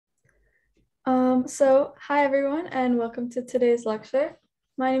Hi everyone, and welcome to today's lecture.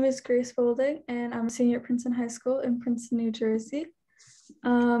 My name is Grace Boulding, and I'm a senior at Princeton High School in Princeton, New Jersey.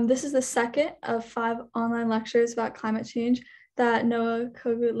 This is the second of 5 online lectures about climate change that Noah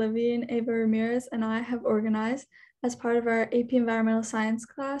Kogut Levin, Ava Ramirez, and I have organized as part of our AP Environmental Science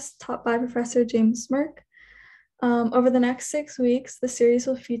class taught by Professor James Smirk. Over the next 6 weeks, the series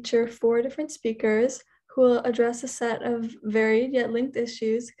will feature 4 different speakers who will address a set of varied yet linked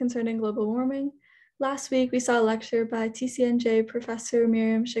issues concerning global warming. Last week, we saw a lecture by TCNJ Professor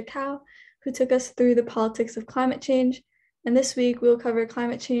Miriam Shekau, who took us through the politics of climate change. And this week, we'll cover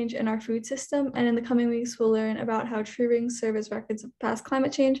climate change in our food system. And in the coming weeks, we'll learn about how tree rings serve as records of past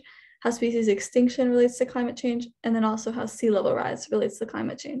climate change, how species extinction relates to climate change, and then also how sea level rise relates to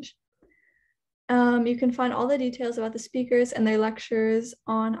climate change. You can find all the details about the speakers and their lectures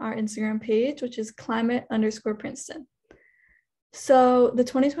on our Instagram page, which is climate_Princeton. So the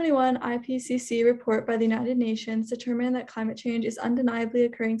 2021 IPCC report by the United Nations determined that climate change is undeniably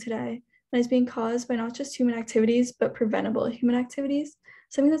occurring today and is being caused by not just human activities, but preventable human activities.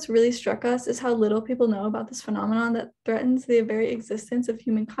 Something that's really struck us is how little people know about this phenomenon that threatens the very existence of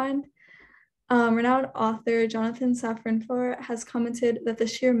humankind. Renowned author Jonathan Safran Foer has commented that the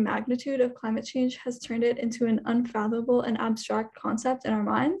sheer magnitude of climate change has turned it into an unfathomable and abstract concept in our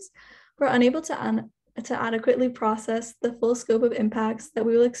minds. We're unable to adequately process the full scope of impacts that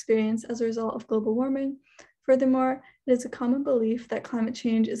we will experience as a result of global warming. Furthermore, it is a common belief that climate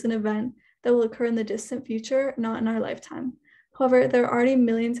change is an event that will occur in the distant future, not in our lifetime. However, there are already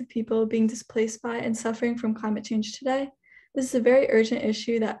millions of people being displaced by and suffering from climate change today. This is a very urgent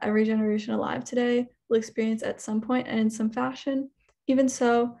issue that every generation alive today will experience at some point and in some fashion. Even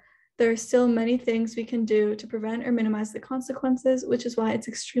so, there are still many things we can do to prevent or minimize the consequences, which is why it's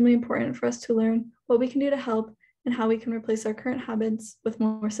extremely important for us to learn what we can do to help and how we can replace our current habits with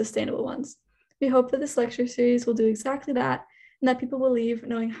more sustainable ones. We hope that this lecture series will do exactly that, and that people will leave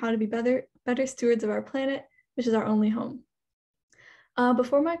knowing how to be better stewards of our planet, which is our only home.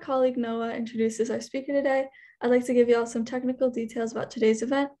 Before my colleague Noah introduces our speaker today, I'd like to give you all some technical details about today's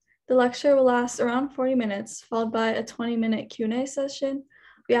event. The lecture will last around 40 minutes, followed by a 20-minute Q&A session.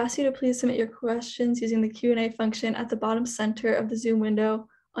 We ask you to please submit your questions using the Q&A function at the bottom center of the Zoom window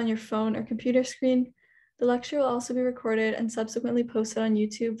on your phone or computer screen. The lecture will also be recorded and subsequently posted on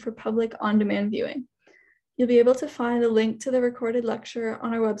YouTube for public on-demand viewing. You'll be able to find the link to the recorded lecture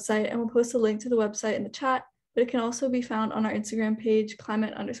on our website, and we'll post a link to the website in the chat, but it can also be found on our Instagram page,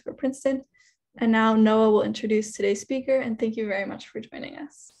 climate_Princeton. And now Noah will introduce today's speaker, and thank you very much for joining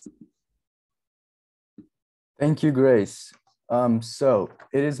us. Thank you, Grace. So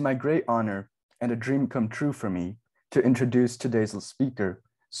it is my great honor and a dream come true for me to introduce today's speaker,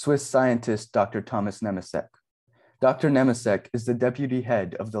 Swiss scientist Dr. Thomas Nemecek. Dr. Nemecek is the deputy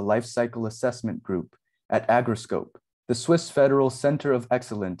head of the Life Cycle Assessment Group at Agroscope, the Swiss Federal Center of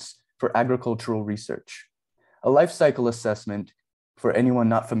Excellence for Agricultural Research. A life cycle assessment, for anyone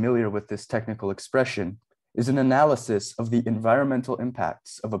not familiar with this technical expression, is an analysis of the environmental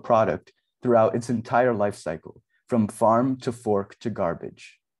impacts of a product throughout its entire life cycle, from farm to fork to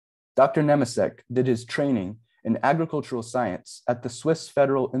garbage. Dr. Nemecek did his training in agricultural science at the Swiss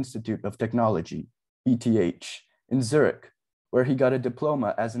Federal Institute of Technology, ETH, in Zurich, where he got a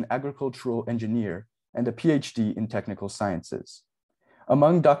diploma as an agricultural engineer and a PhD in technical sciences.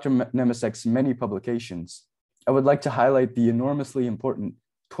 Among Dr. Nemecek's many publications, I would like to highlight the enormously important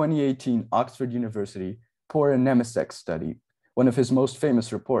 2018 Oxford University Poor and Nemecek study, one of his most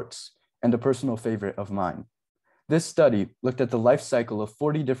famous reports and a personal favorite of mine. This study looked at the life cycle of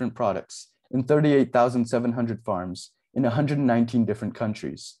 40 different products in 38,700 farms in 119 different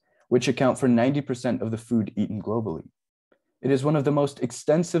countries, which account for 90% of the food eaten globally. It is one of the most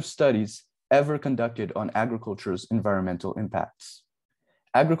extensive studies ever conducted on agriculture's environmental impacts.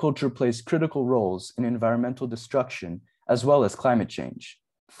 Agriculture plays critical roles in environmental destruction as well as climate change.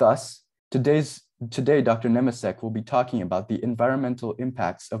 Thus, today Dr. Nemecek will be talking about the environmental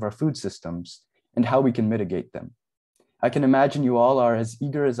impacts of our food systems and how we can mitigate them. I can imagine you all are as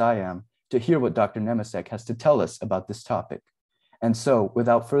eager as I am to hear what Dr. Nemecek has to tell us about this topic. And so,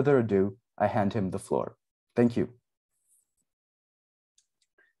 without further ado, I hand him the floor. Thank you.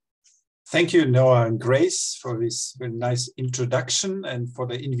 Thank you, Noah and Grace, for this very nice introduction and for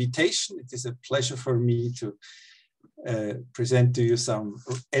the invitation. It is a pleasure for me to present to you some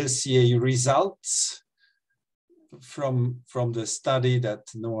LCA results from the study that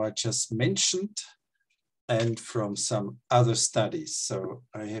Noah just mentioned and from some other studies. So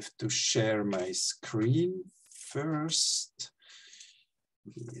I have to share my screen first.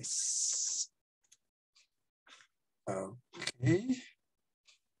 Yes. Okay.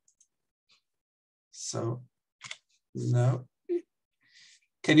 So now,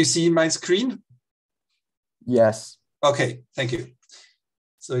 can you see my screen? Yes. Okay, thank you.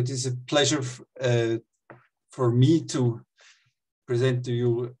 So it is a pleasure for me to present to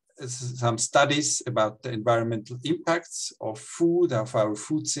you some studies about the environmental impacts of food, of our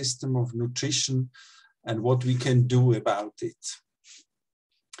food system, of nutrition, and what we can do about it.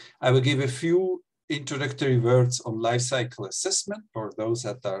 I will give a few introductory words on life cycle assessment for those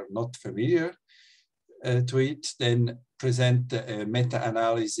that are not familiar to it, then present the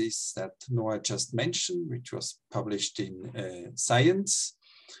meta-analysis that Noah just mentioned, which was published in Science.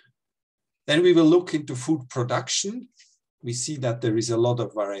 Then we will look into food production. We see that there is a lot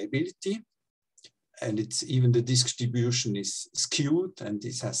of variability, and it's even the distribution is skewed, and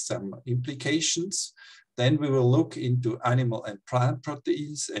this has some implications. Then we will look into animal and plant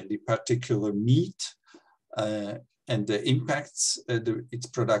proteins, and in particular meat, and the impacts its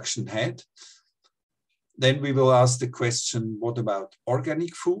production had. Then we will ask the question, what about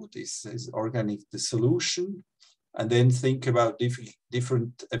organic food? Is organic the solution? And then think about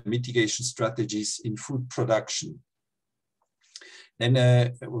different mitigation strategies in food production. Then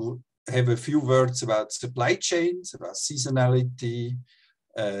we'll have a few words about supply chains, about seasonality,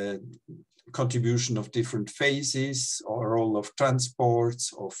 contribution of different phases, or role of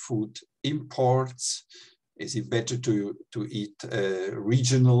transports, or food imports. Is it better to eat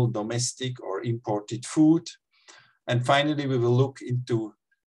regional, domestic, or imported food? And finally, we will look into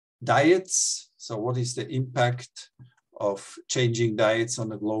diets. So what is the impact of changing diets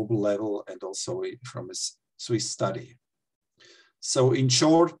on a global level, and also from a Swiss study? So in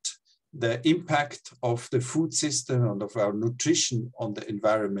short, the impact of the food system and of our nutrition on the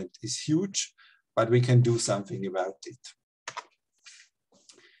environment is huge, but we can do something about it.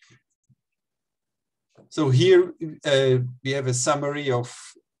 So here we have a summary of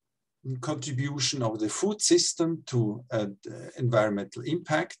contribution of the food system to environmental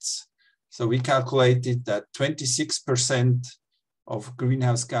impacts. So we calculated that 26% of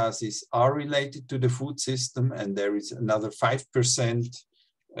greenhouse gases are related to the food system, and there is another 5%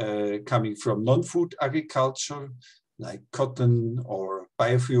 coming from non-food agriculture, like cotton or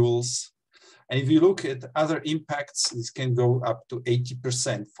biofuels. And if you look at other impacts, this can go up to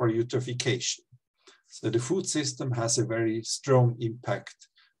 80% for eutrophication. So the food system has a very strong impact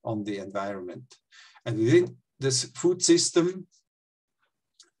on the environment. And within this food system,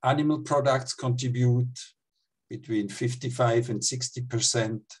 animal products contribute between 55 and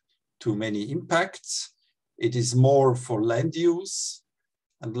 60% to many impacts. It is more for land use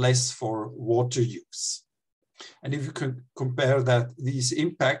and less for water use. And if you can compare these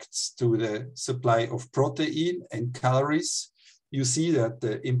impacts to the supply of protein and calories, you see that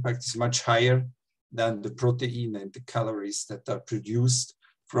the impact is much higher than the protein and the calories that are produced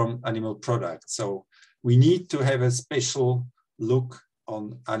from animal products. So we need to have a special look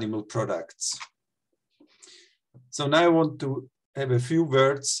on animal products. So now I want to have a few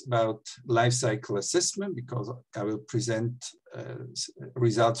words about life cycle assessment, because I will present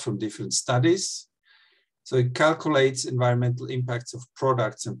results from different studies. So it calculates environmental impacts of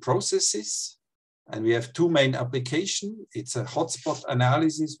products and processes. And we have two main applications. It's a hotspot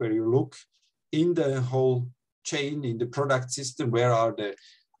analysis where you look in the whole chain, in the product system, where are the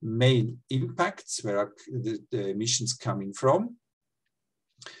main impacts, where are the emissions coming from.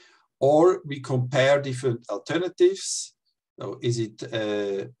 Or we compare different alternatives. So is it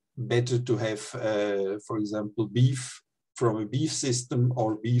better to have, for example, beef from a beef system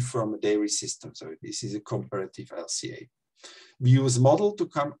or beef from a dairy system? So this is a comparative LCA. We use a model to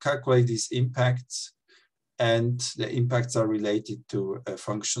calculate these impacts, and the impacts are related to a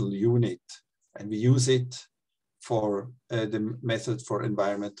functional unit. And we use it for the method for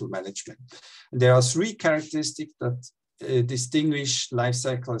environmental management. And there are three characteristics that distinguish life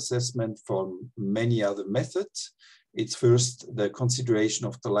cycle assessment from many other methods. It's first the consideration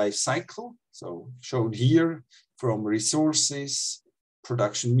of the life cycle. So shown here from resources,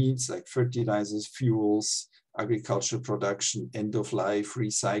 production means like fertilizers, fuels, agricultural production, end of life,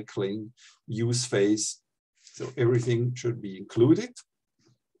 recycling, use phase. So everything should be included.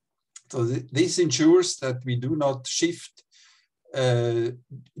 So this ensures that we do not shift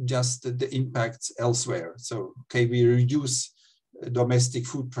just the impacts elsewhere. So, okay, we reduce domestic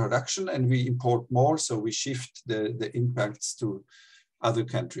food production and we import more, so we shift the impacts to other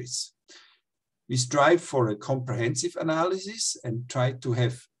countries. We strive for a comprehensive analysis and try to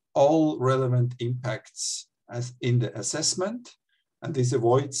have all relevant impacts as in the assessment, and this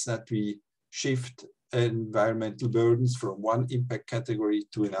avoids that we shift environmental burdens from one impact category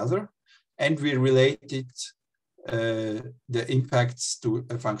to another. And we relate it the impacts to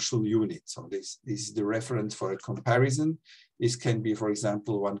a functional unit. So this is the reference for a comparison. This can be, for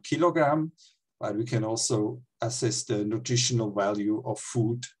example, 1 kilogram, but we can also assess the nutritional value of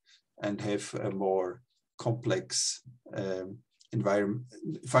food and have a more complex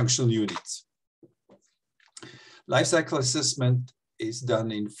functional units. Life cycle assessment is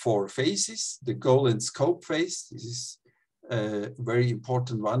done in 4 phases. The goal and scope phase, this is a very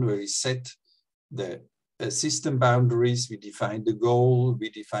important one where we set the system boundaries, we define the goal, we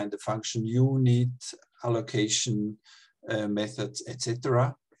define the function unit, allocation methods,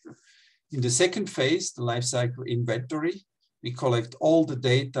 etc. In the second phase, the life cycle inventory, we collect all the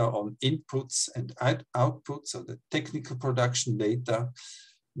data on inputs and outputs, so the technical production data.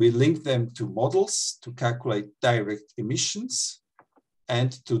 We link them to models to calculate direct emissions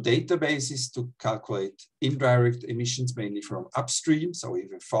and to databases to calculate indirect emissions, mainly from upstream. So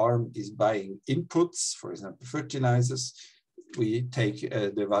if a farm is buying inputs, for example, fertilizers, we take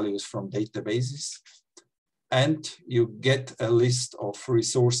the values from databases. And you get a list of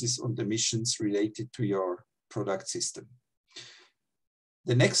resources on the emissions related to your product system.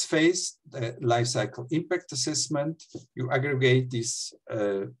 The next phase, the life cycle impact assessment, you aggregate these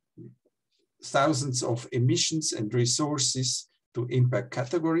thousands of emissions and resources to impact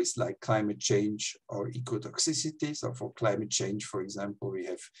categories like climate change or ecotoxicity. So for climate change, for example, we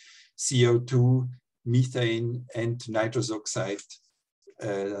have CO2, methane, and nitrous oxide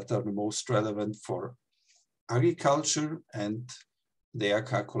that are the most relevant for agriculture, and they are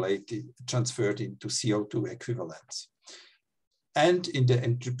calculated, transferred into CO2 equivalents. And in the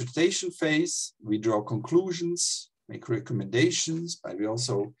interpretation phase, we draw conclusions, make recommendations, but we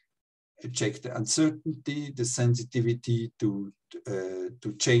also check the uncertainty, the sensitivity to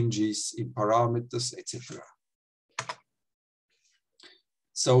changes in parameters, etc.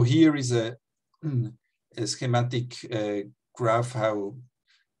 So here is a schematic graph how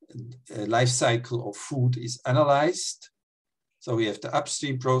a life cycle of food is analyzed. So we have the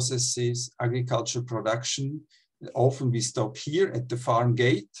upstream processes, agriculture production. Often we stop here at the farm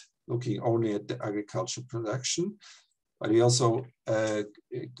gate, looking only at the agriculture production, but we also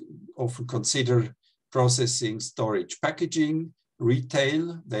often consider processing, storage, packaging,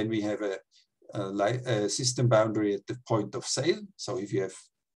 retail. Then we have a system boundary at the point of sale. So if you have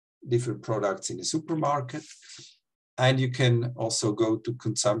different products in a supermarket, and you can also go to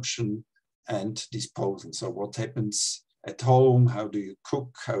consumption and disposal. So what happens at home, how do you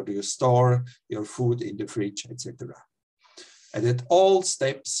cook, how do you store your food in the fridge, etc. And at all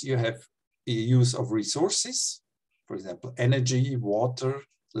steps, you have the use of resources, for example, energy, water,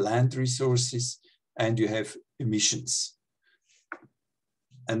 land resources, and you have emissions.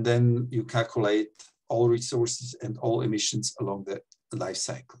 And then you calculate all resources and all emissions along the life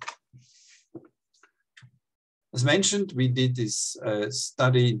cycle. As mentioned, we did this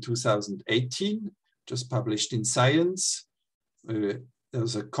study in 2018, just published in Science. There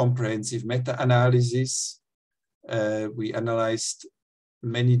was a comprehensive meta-analysis. We analyzed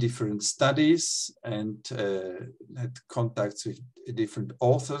many different studies and had contacts with different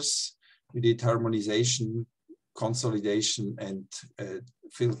authors. We did harmonization, consolidation, and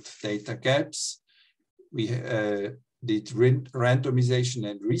filled data gaps. We did randomization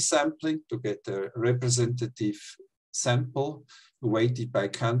and resampling to get a representative sample weighted by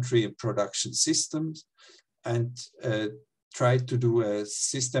country and production systems, and tried to do a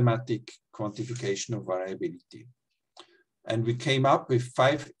systematic quantification of variability. And we came up with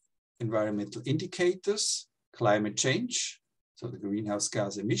 5 environmental indicators: climate change, so the greenhouse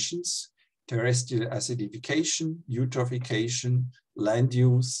gas emissions, terrestrial acidification, eutrophication, land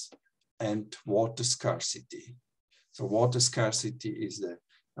use, and water scarcity. So water scarcity is the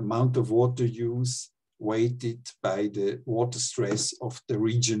amount of water use weighted by the water stress of the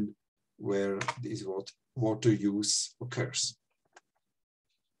region where this water use occurs.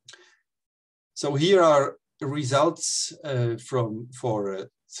 So here are results for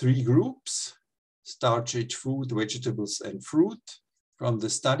 3 groups: starch-rich food, vegetables, and fruit from the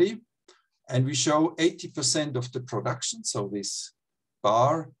study. And we show 80% of the production. So this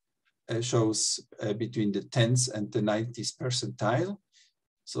bar shows between the 10th and the 90th percentile.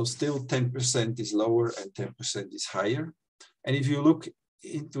 So still 10% is lower and 10% is higher. And if you look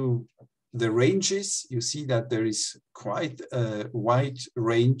into the ranges, you see that there is quite a wide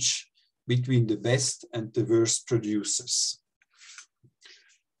range between the best and the worst producers.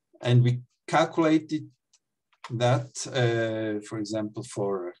 And we calculated that, for example,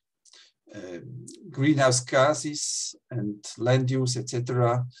 for greenhouse gases and land use,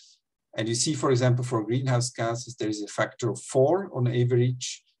 etc. And you see, for example, for greenhouse gases, there is a factor of 4 on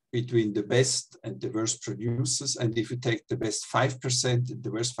average. between the best and the worst producers. And if you take the best 5% and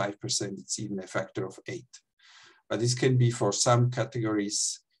the worst 5%, it's even a factor of 8. But this can be for some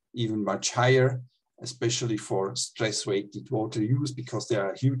categories even much higher, especially for stress-weighted water use, because there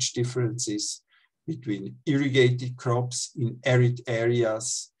are huge differences between irrigated crops in arid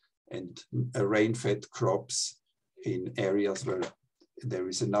areas and rain-fed crops in areas where there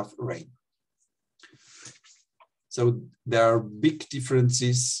is enough rain. So there are big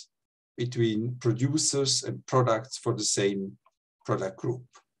differences between producers and products for the same product group.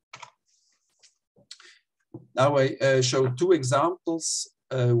 Now I show two examples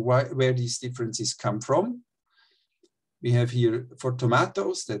where these differences come from. We have here for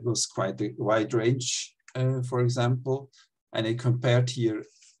tomatoes, that was quite a wide range, for example, and I compared here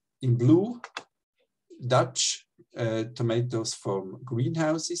in blue Dutch tomatoes from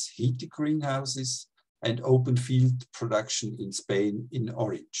greenhouses, heated greenhouses, and open field production in Spain in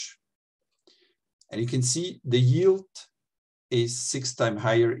orange. And you can see the yield is 6 times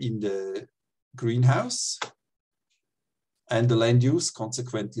higher in the greenhouse, and the land use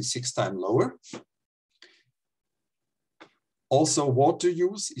consequently 6 times lower. Also, water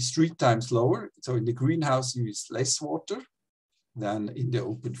use is 3 times lower. So in the greenhouse, you use less water than in the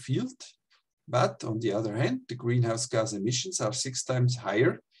open field. But on the other hand, the greenhouse gas emissions are 6 times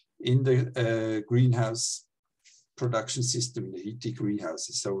higher in the greenhouse production system, in the heating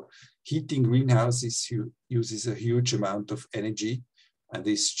greenhouses. So heating greenhouses uses a huge amount of energy, and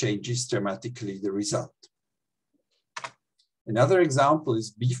this changes dramatically the result. Another example is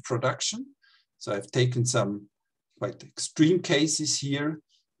beef production. So I've taken some quite extreme cases here.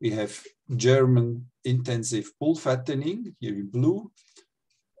 We have German intensive bull fattening here in blue,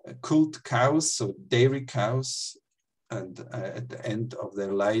 culled cows, so dairy cows, and at the end of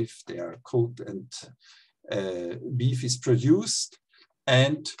their life, they are culled and beef is produced,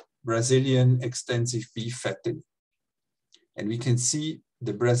 and Brazilian extensive beef fattening. And we can see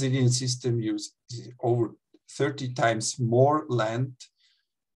the Brazilian system uses over 30 times more land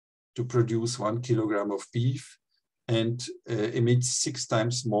to produce 1 kilogram of beef and emits 6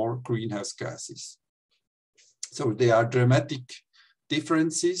 times more greenhouse gases. So there are dramatic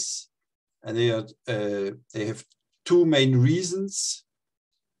differences, and they have 2 main reasons.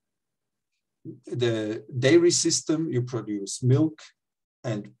 The dairy system, you produce milk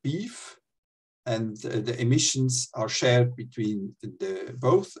and beef, and the emissions are shared between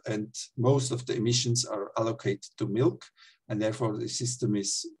both, and most of the emissions are allocated to milk, and therefore the system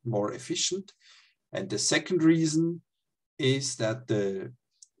is more efficient. And the second reason is that the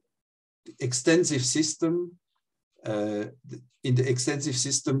extensive system, in the extensive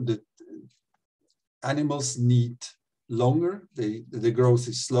system, the animals need longer, the growth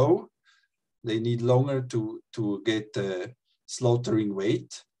is slow, they need longer to get slaughtering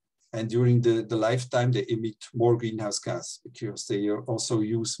weight. And during the lifetime, they emit more greenhouse gas because they also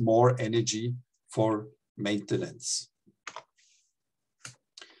use more energy for maintenance.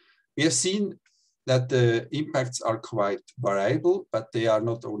 We have seen that the impacts are quite variable, but they are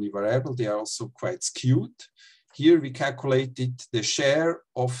not only variable, they are also quite skewed. Here we calculated the share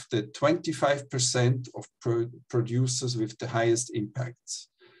of the 25% of producers with the highest impacts.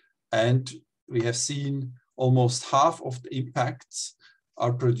 And we have seen almost half of the impacts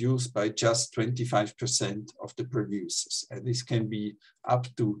are produced by just 25% of the producers. And this can be up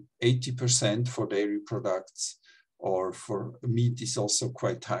to 80% for dairy products, or for meat is also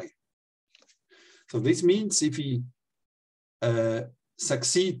quite high. So this means if we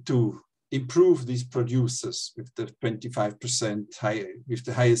succeed to improve these producers with the 25% higher, with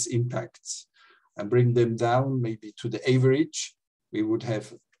the highest impacts, and bring them down maybe to the average, we would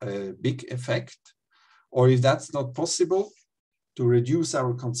have a big effect. Or if that's not possible, to reduce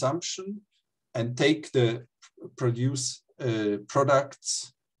our consumption and take the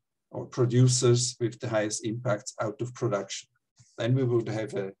products or producers with the highest impacts out of production. Then we would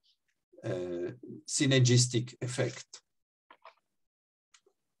have a synergistic effect.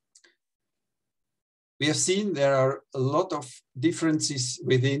 We have seen there are a lot of differences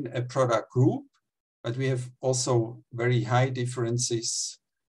within a product group, but we have also very high differences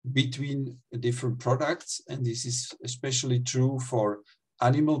between different products. And this is especially true for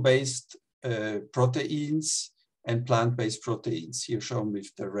animal-based proteins and plant-based proteins. Here shown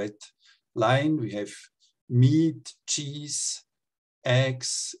with the red line, we have meat, cheese,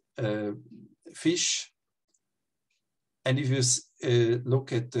 eggs, fish. And if you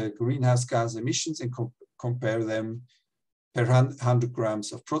look at the greenhouse gas emissions and compare them per 100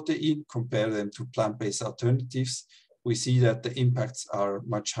 grams of protein, compare them to plant-based alternatives, we see that the impacts are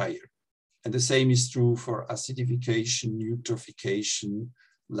much higher. And the same is true for acidification, eutrophication,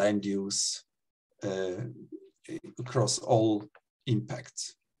 land use across all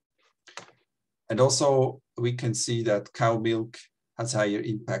impacts. And also we can see that cow milk has higher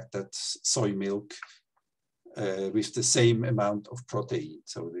impact than soy milk with the same amount of protein.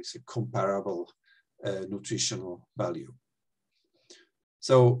 So there's a comparable nutritional value.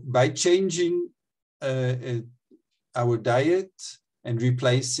 So by changing our diet and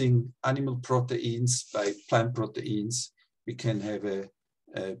replacing animal proteins by plant proteins, we can have a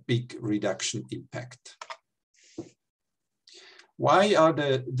big reduction impact. Why are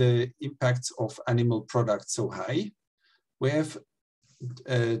the impacts of animal products so high? We have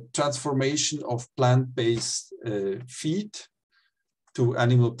transformation of plant-based feed to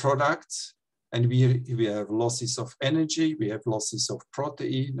animal products, and we have losses of energy, we have losses of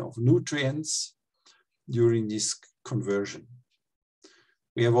protein, of nutrients during this conversion.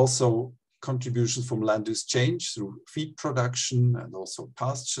 We have also contributions from land use change through feed production and also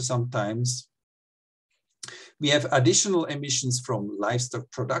pasture sometimes. We have additional emissions from livestock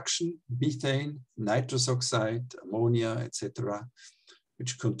production, methane, nitrous oxide, ammonia, etc.,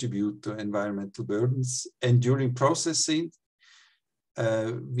 which contribute to environmental burdens. And during processing,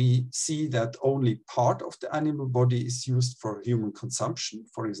 we see that only part of the animal body is used for human consumption.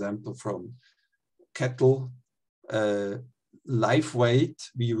 For example, from cattle, live weight,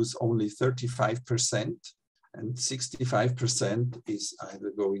 we use only 35%, and 65% is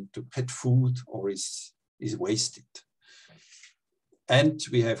either going to pet food or is wasted. And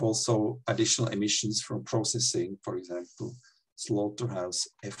we have also additional emissions from processing, for example, slaughterhouse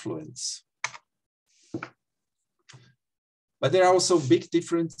effluents. But there are also big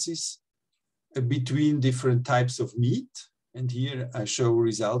differences between different types of meat. And here I show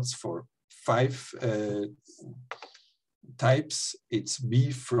results for 5 types. It's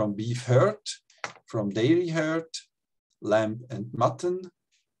beef from beef herd, from dairy herd, lamb and mutton,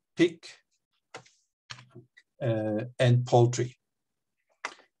 pig, and poultry.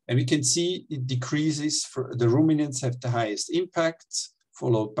 And we can see it decreases. For the ruminants have the highest impacts,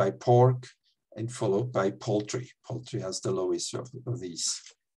 followed by pork and followed by poultry. Poultry has the lowest of these.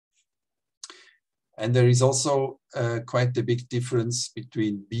 And there is also quite a big difference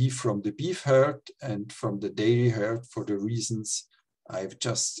between beef from the beef herd and from the dairy herd for the reasons I've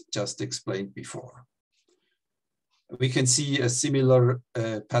just explained before. We can see a similar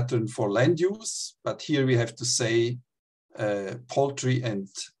pattern for land use, but here we have to say poultry and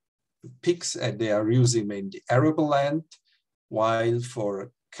pigs, they are using mainly arable land, while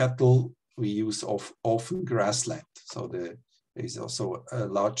for cattle, we use often grassland. So there is also a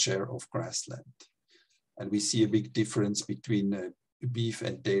large share of grassland. And we see a big difference between beef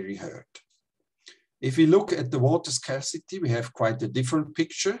and dairy herd. If we look at the water scarcity, we have quite a different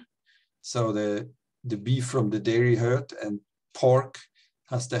picture. So the beef from the dairy herd and pork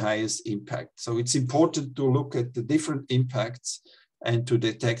has the highest impact. So it's important to look at the different impacts and to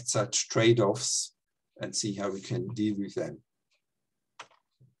detect such trade-offs and see how we can deal with them.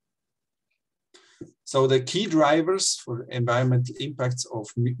 So the key drivers for environmental impacts of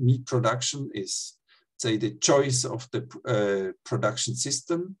meat production is, say, the choice of the production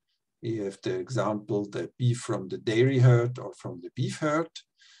system. You have the example, the beef from the dairy herd or from the beef herd,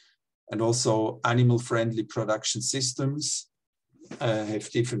 and also animal-friendly production systems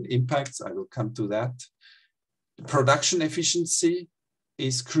have different impacts. I will come to that. Production efficiency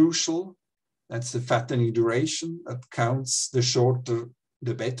is crucial. That's the fattening duration that counts. The shorter,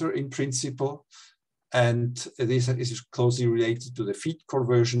 the better in principle. And this is closely related to the feed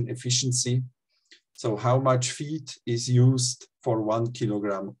conversion efficiency. So how much feed is used for 1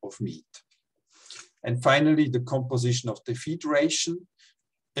 kilogram of meat. And finally, the composition of the feed ration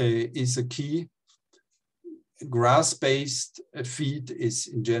is a key. Grass-based feed is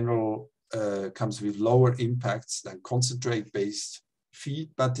in general comes with lower impacts than concentrate-based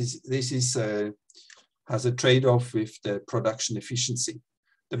feed, but this has a trade-off with the production efficiency.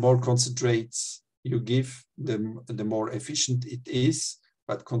 The more concentrates you give, the more efficient it is,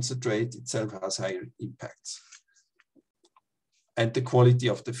 but concentrate itself has higher impacts. And the quality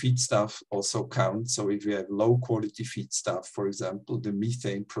of the feedstuff also counts. So if you have low quality feedstuff, for example, the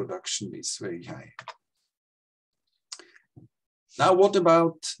methane production is very high. Now, what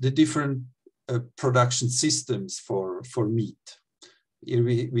about the different production systems for meat? Here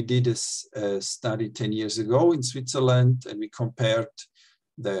we did a study 10 years ago in Switzerland, and we compared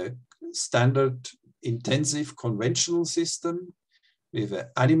the standard intensive conventional system with an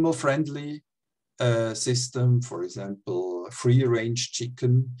animal-friendly system, for example, free-range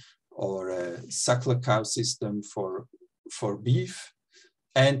chicken, or a suckler cow system for beef,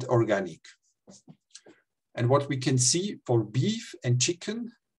 and organic. And what we can see for beef and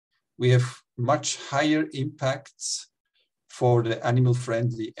chicken, we have much higher impacts for the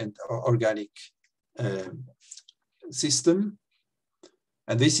animal-friendly and organic system.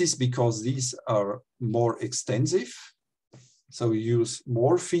 And this is because these are more extensive. So we use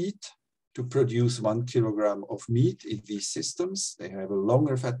more feed to produce 1 kilogram of meat in these systems. They have a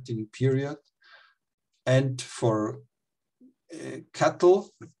longer fattening period. And for cattle,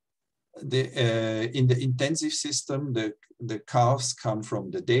 in the intensive system, the calves come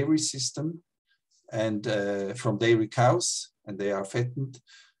from the dairy system and from dairy cows, and they are fattened.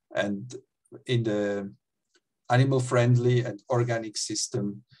 And in the animal-friendly and organic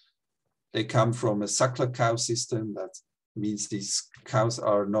system, they come from a suckler cow system. That means these cows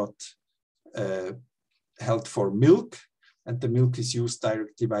are not held for milk, and the milk is used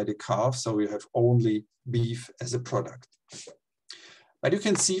directly by the calf, so you have only beef as a product. But you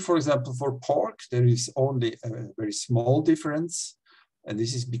can see, for example, for pork, there is only a very small difference, and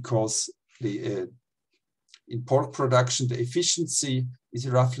this is because in pork production, the efficiency is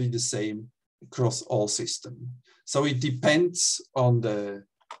roughly the same across all systems. So it depends on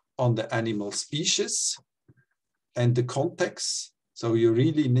the animal species and the context. So you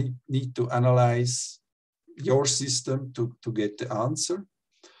really need to analyze your system to get the answer.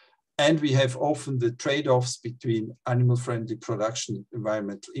 And we have often the trade-offs between animal-friendly production and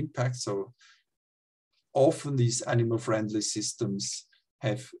environmental impact. So often these animal-friendly systems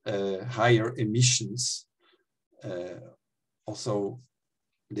have higher emissions. Also,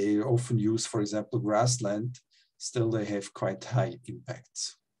 they often use, for example, grassland. Still, they have quite high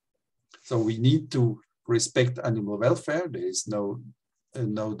impacts. So we need to respect animal welfare. There is no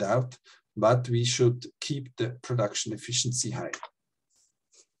doubt, but we should keep the production efficiency high.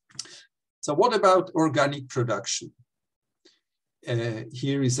 So what about organic production?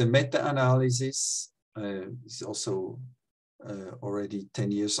 Here is a meta-analysis. It's also already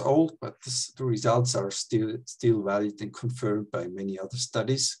 10 years old, but the results are still valid and confirmed by many other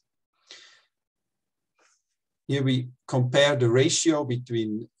studies. Here we compare the ratio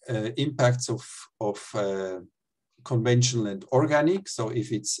between impacts of conventional and organic. So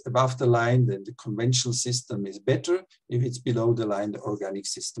if it's above the line, then the conventional system is better. If it's below the line, the organic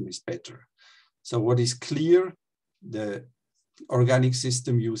system is better. So what is clear, the organic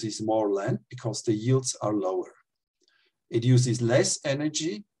system uses more land because the yields are lower. It uses less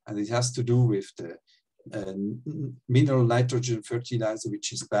energy, and it has to do with the mineral nitrogen fertilizer,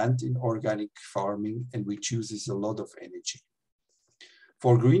 which is banned in organic farming and which uses a lot of energy.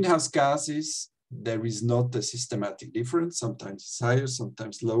 For greenhouse gases, there is not a systematic difference. Sometimes it's higher,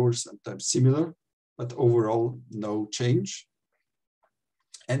 sometimes lower, sometimes similar, but overall no change.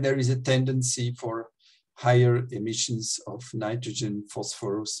 And there is a tendency for higher emissions of nitrogen,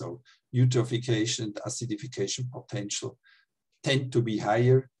 phosphorus, so eutrophication and acidification potential tend to be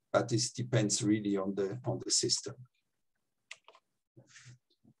higher, but this depends really on the system.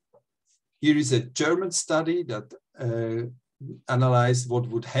 Here is a German study that analyzed what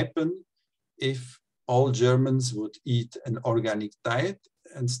would happen if all Germans would eat an organic diet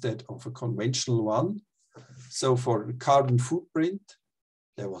instead of a conventional one. So for the carbon footprint,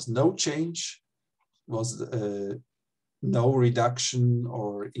 there was no change, was no reduction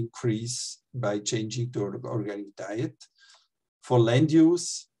or increase by changing to an organic diet. For land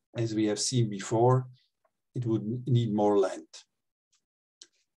use, as we have seen before, it would need more land.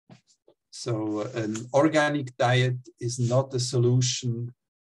 So an organic diet is not a solution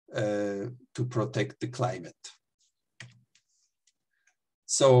to protect the climate.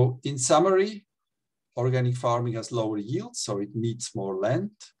 So in summary, organic farming has lower yields, so it needs more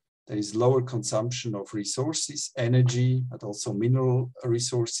land. There is lower consumption of resources, energy, but also mineral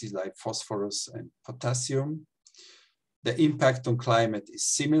resources like phosphorus and potassium. The impact on climate is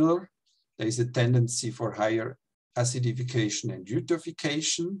similar. There is a tendency for higher acidification and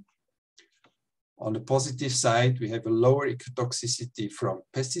eutrophication. On the positive side, we have a lower ecotoxicity from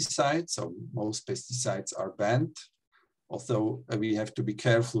pesticides. So most pesticides are banned, although we have to be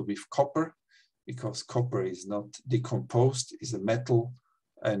careful with copper because copper is not decomposed, is a metal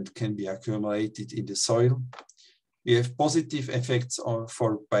and can be accumulated in the soil. We have positive effects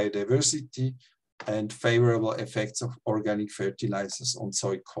for biodiversity and favorable effects of organic fertilizers on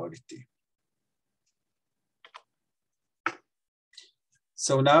soil quality.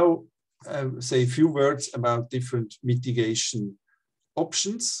 So now say a few words about different mitigation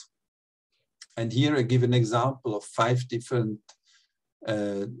options. And here I give an example of 5 different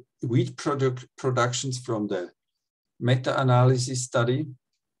wheat productions from the meta-analysis study.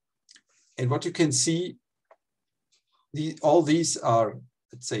 And what you can see, all these are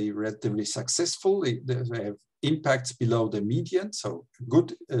let's say, relatively successful. They have impacts below the median, so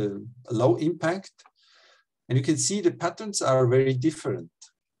good, low impact. And you can see the patterns are very different.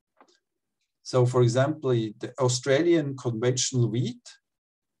 So for example, the Australian conventional wheat,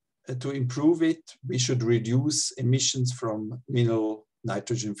 to improve it, we should reduce emissions from mineral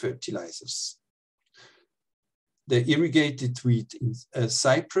nitrogen fertilizers. The irrigated wheat in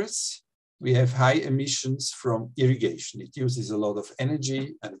Cyprus, we have high emissions from irrigation. It uses a lot of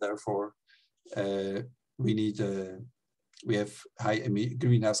energy, and therefore we have high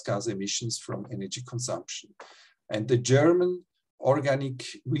greenhouse gas emissions from energy consumption. And the German organic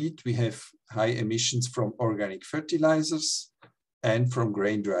wheat, we have high emissions from organic fertilizers and from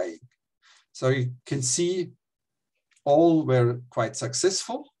grain drying. So you can see all were quite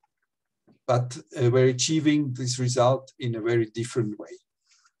successful, but we're achieving this result in a very different way.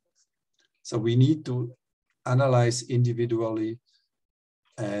 So we need to analyze individually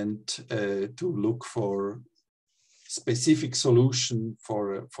and to look for specific solution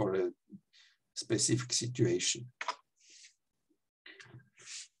for a specific situation.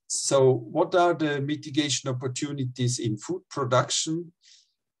 So what are the mitigation opportunities in food production?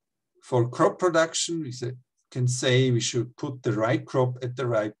 For crop production, we can say we should put the right crop at the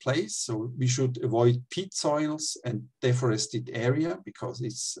right place. So we should avoid peat soils and deforested area because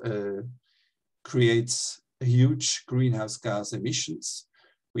it creates huge greenhouse gas emissions.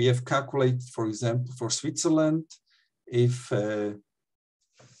 We have calculated, for example, for Switzerland, if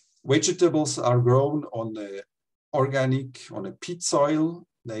vegetables are grown on a peat soil,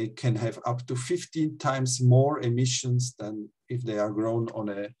 they can have up to 15 times more emissions than if they are grown on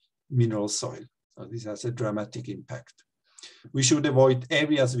a mineral soil. So this has a dramatic impact. We should avoid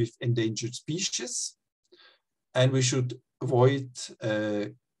areas with endangered species, and we should avoid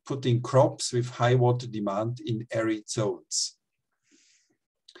putting crops with high water demand in arid zones.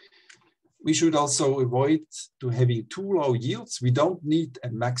 We should also avoid having too low yields. We don't need a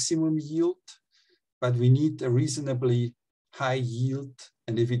maximum yield, but we need a reasonably high yield.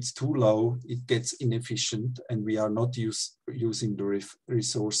 And if it's too low, it gets inefficient and we are not using the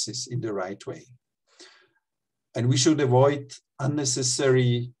resources in the right way. And we should avoid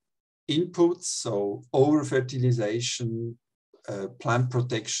unnecessary inputs, so over-fertilization, plant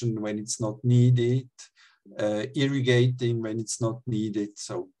protection when it's not needed, irrigating when it's not needed.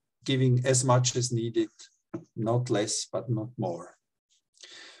 So giving as much as needed, not less, but not more.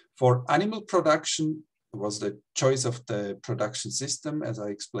 For animal production, was the choice of the production system, as I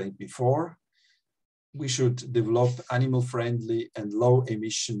explained before. We should develop animal-friendly and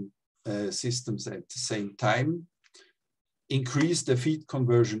low-emission systems at the same time. Increase the feed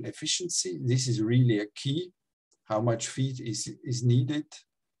conversion efficiency. This is really a key, how much feed is needed.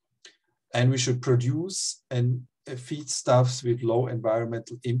 And we should produce feedstuffs with low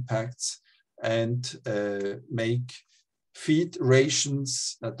environmental impacts and make feed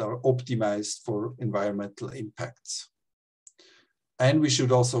rations that are optimized for environmental impacts. And we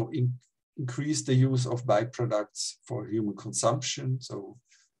should also increase the use of byproducts for human consumption. So,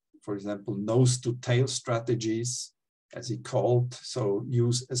 for example, nose-to-tail strategies, as he called, so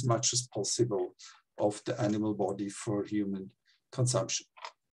use as much as possible of the animal body for human consumption.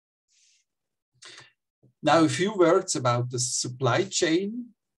 Now, a few words about the supply chain.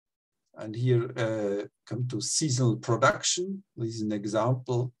 And here come to seasonal production. This is an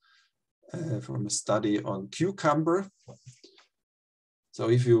example from a study on cucumber. So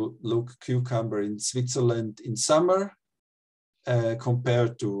if you look cucumber in Switzerland in summer,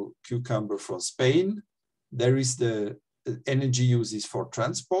 compared to cucumber from Spain, there is the energy uses for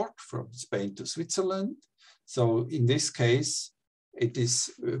transport from Spain to Switzerland. So in this case, it is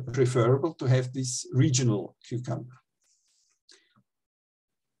preferable to have this regional cucumber.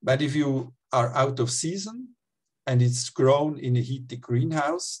 But if you are out of season and it's grown in a heated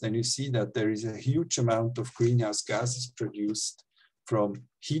greenhouse, then you see that there is a huge amount of greenhouse gases produced from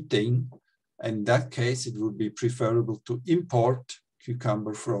heating. And in that case, it would be preferable to import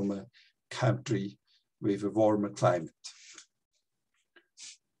cucumber from a country with a warmer climate.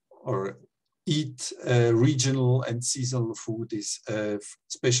 Or eat regional and seasonal food is,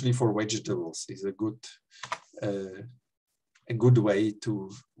 especially for vegetables, is a good way to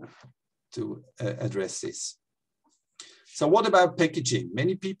address this. So what about packaging?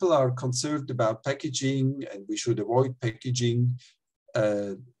 Many people are concerned about packaging and we should avoid packaging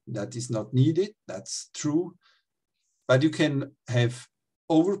that is not needed. That's true. But you can have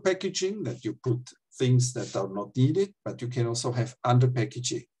over packaging, that you put things that are not needed, but you can also have under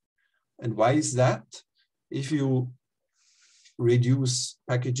packaging. And why is that? If you reduce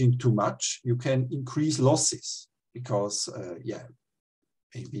packaging too much, you can increase losses because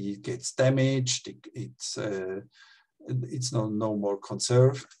maybe it gets damaged, it's no more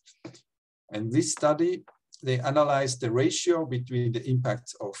conserved. And this study, they analyzed the ratio between the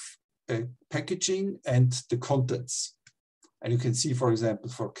impacts of packaging and the contents. And you can see, for example,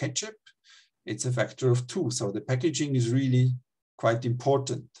 for ketchup, it's a factor of 2. So the packaging is really quite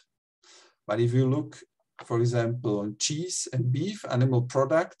important. But if you look, for example, on cheese and beef, animal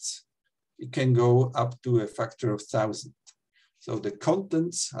products, it can go up to a factor of 1,000. So the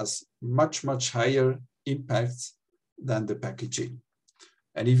contents has much, much higher impacts than the packaging.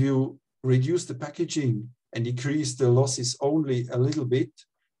 And if you reduce the packaging and decrease the losses only a little bit,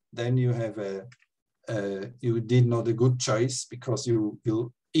 then you have you did not a good choice, because you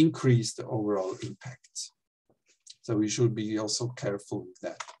will increase the overall impacts. So we should be also careful with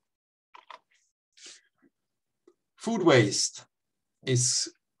that. Food waste is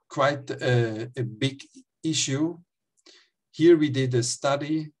quite a big issue. Here we did a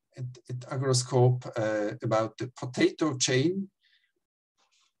study at Agroscope about the potato chain.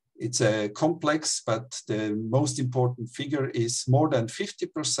 It's a complex, but the most important figure is more than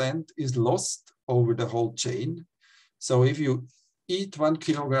 50% is lost over the whole chain. So if you eat 1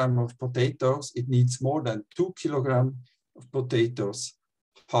 kilogram of potatoes, it needs more than 2 kilograms of potatoes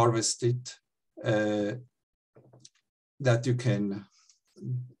harvested, that you can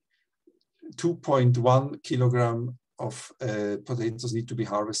 2.1 kilogram of potatoes need to be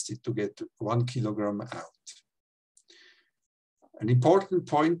harvested to get 1 kilogram out. An important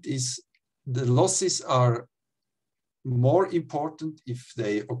point is the losses are more important if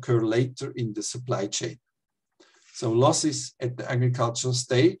they occur later in the supply chain. So losses at the agricultural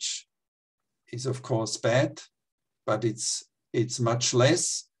stage is of course bad, but it's much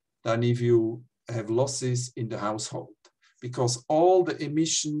less than if you have losses in the household, because all the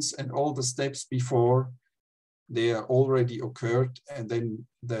emissions and all the steps before, they are already occurred, and then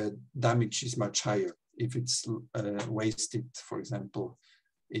the damage is much higher if it's wasted, for example,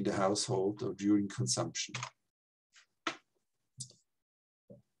 in the household or during consumption.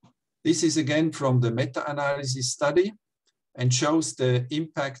 This is again from the meta-analysis study and shows the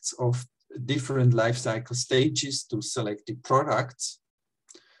impacts of different life cycle stages to selected products.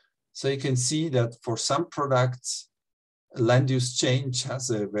 So you can see that for some products, land use change has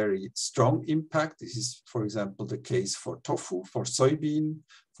a very strong impact. This is, for example, the case for tofu, for soybean,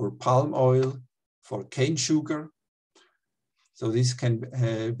 for palm oil, for cane sugar. So this can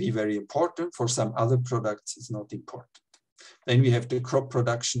be very important. For some other products, it's not important. Then we have the crop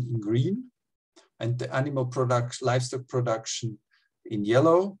production in green and the animal production, livestock production in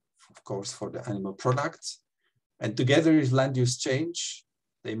yellow, of course, for the animal products. And together with land use change,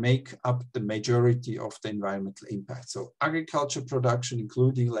 they make up the majority of the environmental impact. So agriculture production,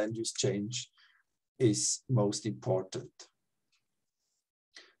 including land use change, is most important.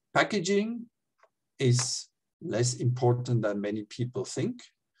 Packaging is less important than many people think,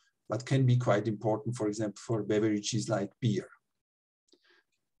 but can be quite important, for example, for beverages like beer.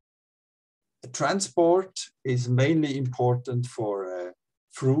 Transport is mainly important for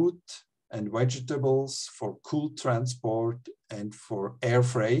fruit and vegetables, for cool transport and for air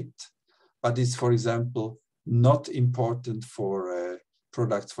freight, but it's, for example, not important for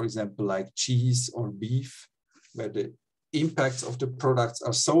products, for example, like cheese or beef, where the impacts of the products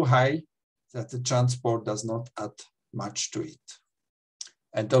are so high that the transport does not add much to it.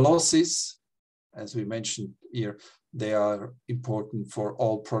 And the losses, as we mentioned here, they are important for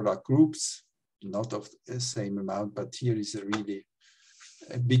all product groups, not of the same amount, but here is a really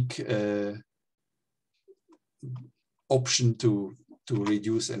a big option to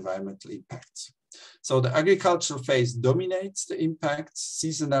reduce environmental impacts. So the agricultural phase dominates the impacts.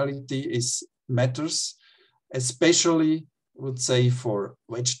 Seasonality matters, especially I would say for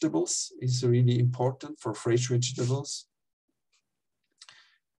vegetables is really important, for fresh vegetables.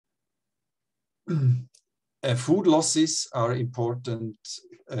 Food losses are important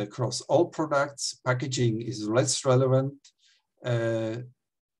across all products. Packaging is less relevant,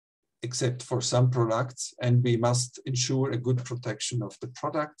 except for some products, and we must ensure a good protection of the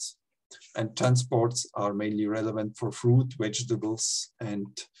products. And transports are mainly relevant for fruit, vegetables, and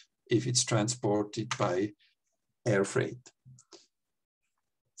if it's transported by air freight.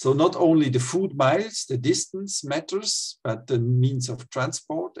 So not only the food miles, the distance matters, but the means of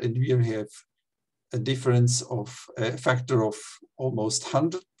transport. And we have a difference of a factor of almost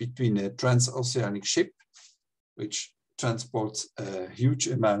 100 between a transoceanic ship, which transports a huge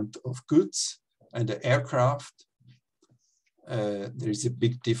amount of goods, and the aircraft. There is a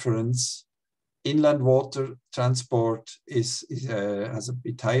big difference. Inland water transport has a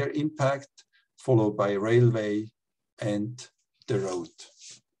bit higher impact, followed by railway and the road.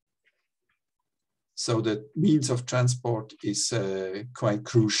 So the means of transport is quite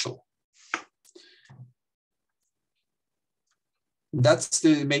crucial.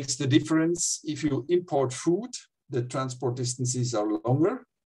 Makes the difference. If you import food, the transport distances are longer.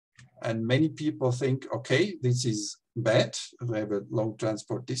 And many people think, okay, this is bad. We have a long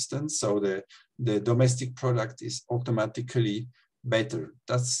transport distance, so the domestic product is automatically better.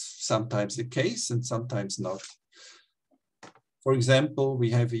 That's sometimes the case and sometimes not. For example, we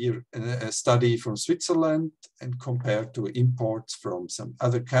have here a study from Switzerland and compared to imports from some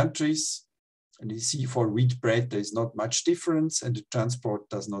other countries. And you see for wheat bread, there's not much difference and the transport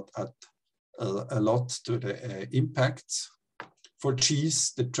does not add a lot to the impacts. For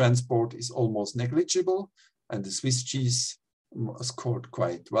cheese, the transport is almost negligible and the Swiss cheese scored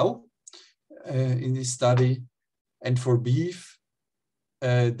quite well in this study. And for beef,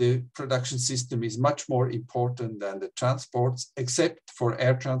 the production system is much more important than the transports, except for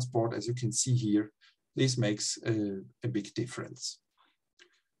air transport, as you can see here. This makes a big difference.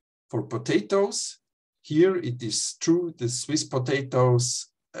 For potatoes, here it is true, the Swiss potatoes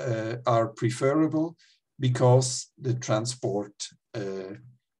are preferable because the transport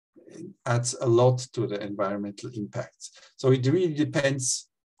adds a lot to the environmental impacts. So it really depends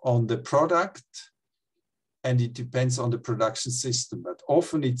on the product and it depends on the production system, but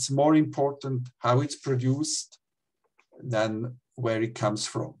often it's more important how it's produced than where it comes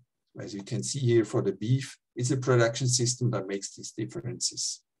from. As you can see here for the beef, it's a production system that makes these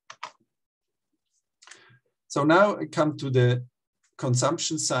differences. So now I come to the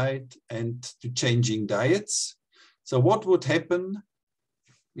consumption side and to changing diets. So what would happen?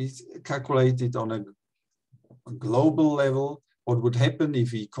 We calculated on a global level, what would happen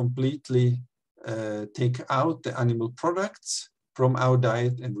if we completely take out the animal products from our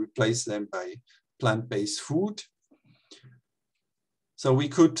diet and replace them by plant-based food. So we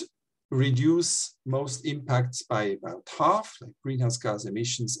could reduce most impacts by about half, like greenhouse gas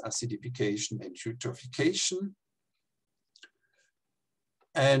emissions, acidification, and eutrophication.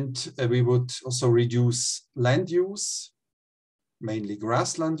 And we would also reduce land use, mainly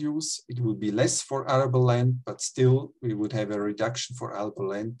grassland use. It would be less for arable land, but still we would have a reduction for arable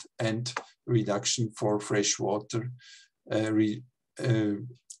land and reduction for freshwater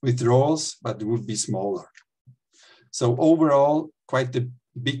withdrawals, but it would be smaller. So overall, quite a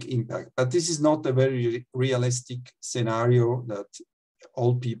big impact. But this is not a very realistic scenario that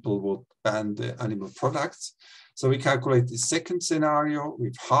all people would ban the animal products. So we calculate the second scenario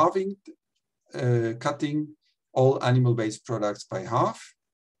with halving, cutting all animal-based products by half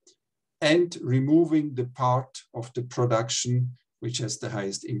and removing the part of the production which has the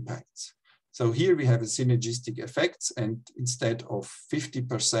highest impacts. So here we have a synergistic effect, and instead of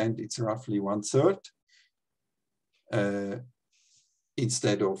 50%, it's roughly 1/3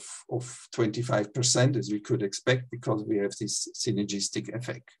 instead of 25%, as we could expect, because we have this synergistic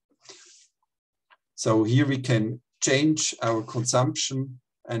effect. So here we can change our consumption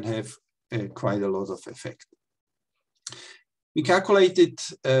and have quite a lot of effect. We calculated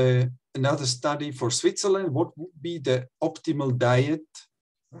another study for Switzerland. What would be the optimal diet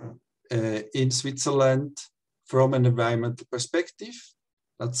in Switzerland from an environmental perspective,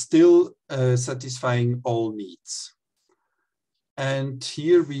 but still satisfying all needs? And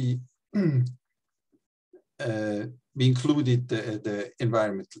here we included the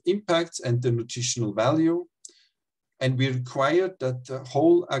environmental impacts and the nutritional value. And we required that the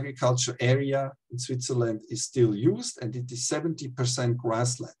whole agriculture area in Switzerland is still used, and it is 70%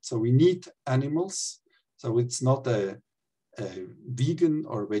 grassland. So we need animals. So it's not a vegan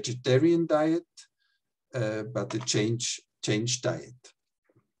or vegetarian diet, but a change diet.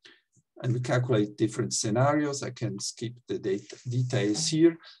 And we calculate different scenarios. I can skip the details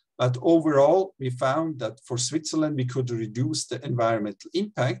here. But overall, we found that for Switzerland, we could reduce the environmental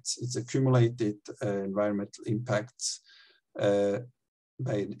impacts. It's accumulated environmental impacts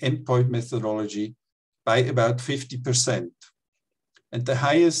by an endpoint methodology by about 50%. And the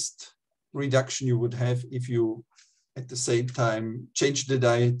highest reduction you would have if you, at the same time, change the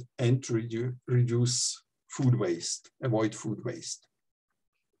diet and reduce food waste, avoid food waste.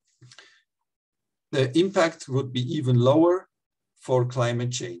 The impact would be even lower for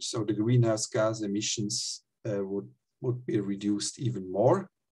climate change. So the greenhouse gas emissions would be reduced even more.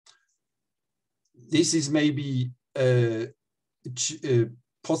 This is maybe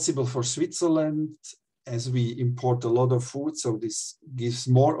possible for Switzerland as we import a lot of food. So this gives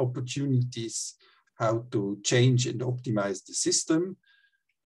more opportunities how to change and optimize the system.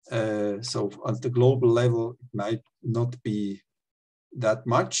 So at the global level, it might not be that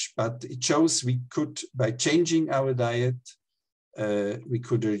much, but it shows we could, by changing our diet, we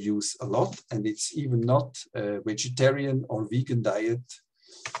could reduce a lot, and it's even not a vegetarian or vegan diet,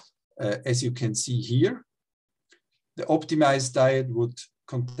 as you can see here. The optimized diet would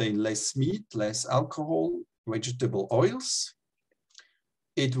contain less meat, less alcohol, vegetable oils.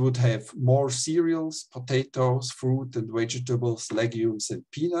 It would have more cereals, potatoes, fruit and vegetables, legumes and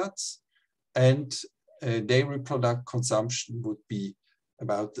peanuts, and dairy product consumption would be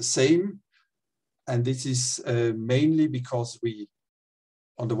about the same. And this is mainly because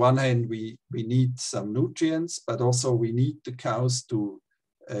on the one hand, we need some nutrients, but also we need the cows to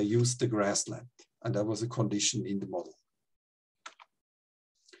use the grassland. And that was a condition in the model.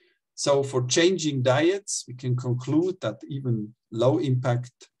 So for changing diets, we can conclude that even low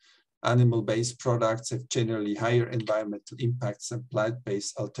impact animal-based products have generally higher environmental impacts than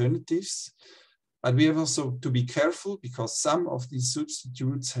plant-based alternatives. But we have also to be careful because some of these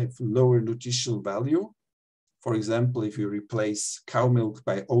substitutes have lower nutritional value. For example, if you replace cow milk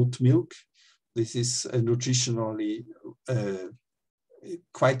by oat milk, this is nutritionally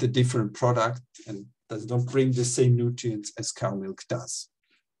quite a different product and does not bring the same nutrients as cow milk does.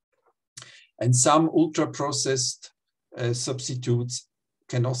 And some ultra-processed substitutes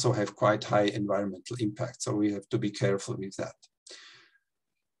can also have quite high environmental impact. So we have to be careful with that.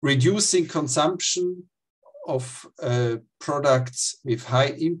 Reducing consumption of products with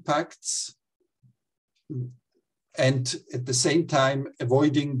high impacts and at the same time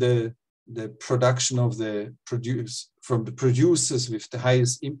avoiding the production of from the producers with the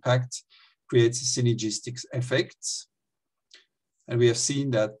highest impact creates synergistic effects. And we have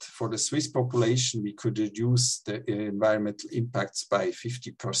seen that for the Swiss population, we could reduce the environmental impacts by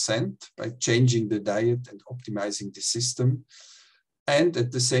 50% by changing the diet and optimizing the system. And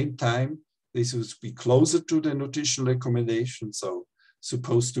at the same time, this would be closer to the nutritional recommendation, so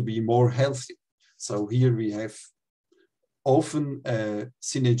supposed to be more healthy. So here we have often a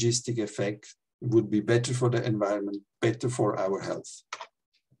synergistic effect, would be better for the environment, better for our health.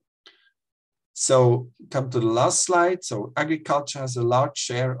 So come to the last slide. So agriculture has a large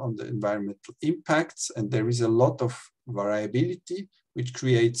share on the environmental impacts, and there is a lot of variability, which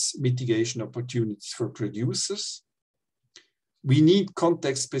creates mitigation opportunities for producers. We need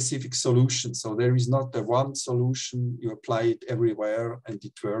context-specific solutions. So there is not the one solution, you apply it everywhere and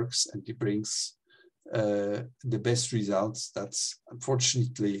it works and it brings the best results. That's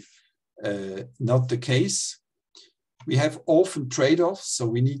unfortunately not the case. We have often trade-offs, so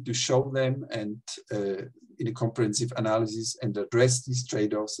we need to show them and in a comprehensive analysis and address these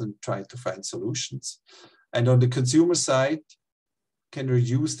trade-offs and try to find solutions. And on the consumer side, can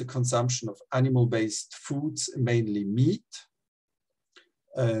reduce the consumption of animal-based foods, mainly meat,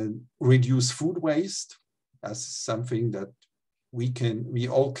 reduce food waste as something that we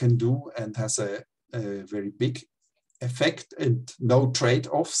all can do and has a very big effect and no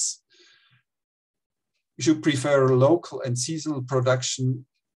trade-offs. We should prefer local and seasonal production,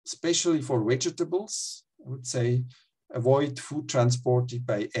 especially for vegetables. I would say avoid food transported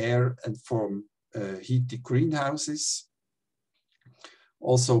by air and from heated greenhouses.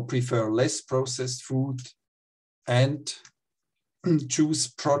 Also prefer less processed food and choose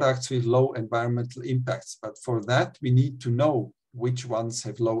products with low environmental impacts. But for that, we need to know which ones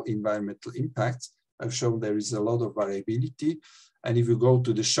have low environmental impacts. I've shown there is a lot of variability. And if you go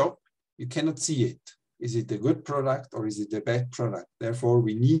to the shop, you cannot see it. Is it a good product or is it a bad product? Therefore,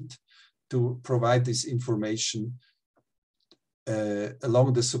 we need to provide this information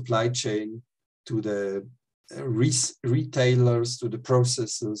along the supply chain to the retailers, to the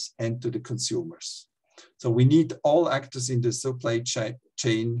processors, and to the consumers. So we need all actors in the supply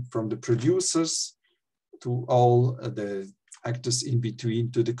chain, from the producers to all the actors in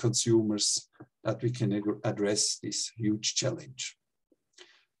between to the consumers, that we can address this huge challenge.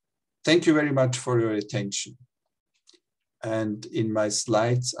 Thank you very much for your attention. And in my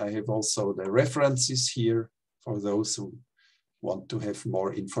slides, I have also the references here for those who want to have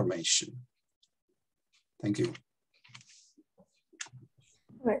more information. Thank you.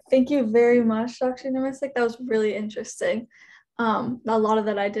 All right. Thank you very much, Dr. Nemecek. That was really interesting. A lot of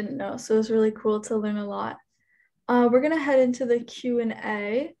that I didn't know, so it was really cool to learn a lot. We're going to head into the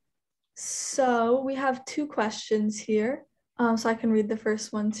Q&A. So we have 2 questions here. So I can read the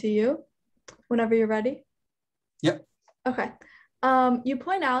first one to you whenever you're ready. Yep. Okay. You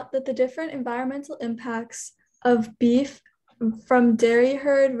point out that the different environmental impacts of beef from dairy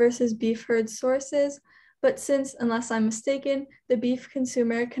herd versus beef herd sources, but since, unless I'm mistaken, the beef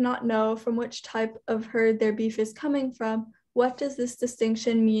consumer cannot know from which type of herd their beef is coming from, what does this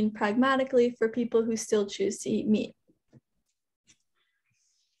distinction mean pragmatically for people who still choose to eat meat?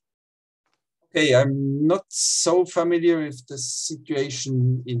 Okay, I'm not so familiar with the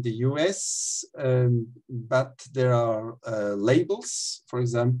situation in the US, but there are labels, for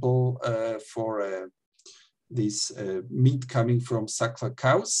example, for this meat coming from suckler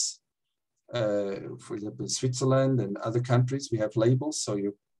cows. For example, Switzerland and other countries, we have labels, so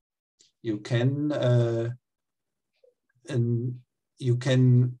you can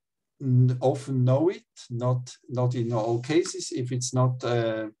often know it, not in all cases. If it's not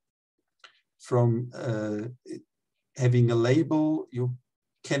from having a label, you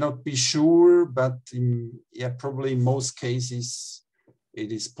cannot be sure, but probably in most cases,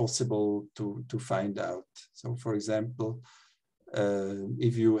 it is possible to find out. So for example,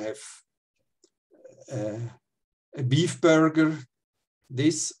 if you have a beef burger,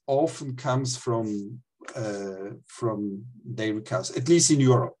 this often comes from dairy cows, at least in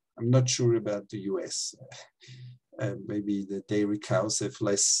Europe. I'm not sure about the US. Maybe the dairy cows have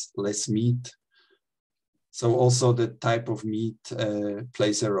less meat. So also the type of meat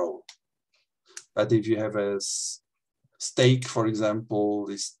plays a role. But if you have a steak, for example,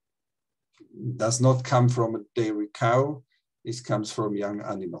 this does not come from a dairy cow. This comes from young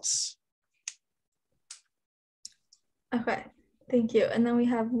animals. Okay, thank you. And then we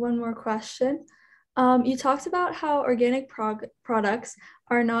have one more question. You talked about how organic products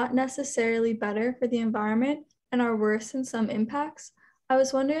are not necessarily better for the environment and are worse in some impacts. I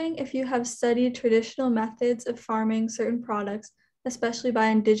was wondering if you have studied traditional methods of farming certain products, especially by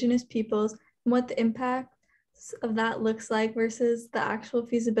indigenous peoples, and what the impact of that looks like versus the actual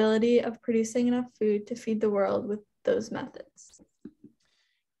feasibility of producing enough food to feed the world with those methods.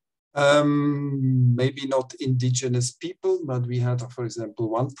 Maybe not indigenous people, but we had, for example,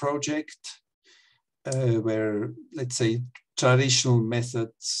 one project where, let's say, traditional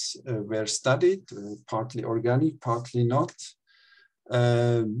methods were studied, partly organic, partly not.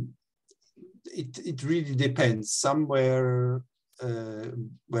 It really depends. Some were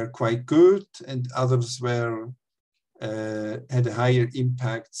quite good, and others were had a higher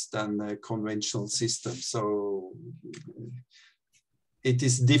impact than a conventional system. So it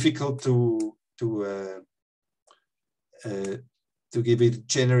is difficult to give it a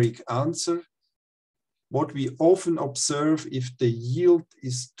generic answer. What we often observe, if the yield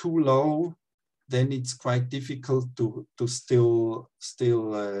is too low, then it's quite difficult to still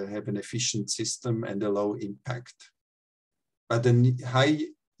have an efficient system and a low impact. But a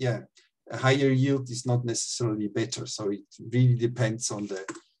higher yield is not necessarily better. So it really depends on the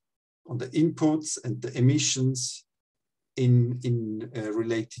inputs and the emissions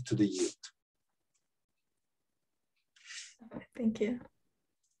related to the yield. Thank you.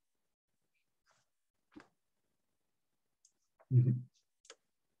 Mm-hmm.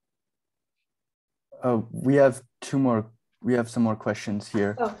 We have some more questions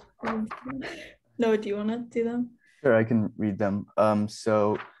here. Oh, no, do you want to do them? Sure, I can read them.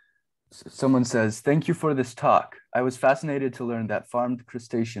 So someone says, "Thank you for this talk. I was fascinated to learn that farmed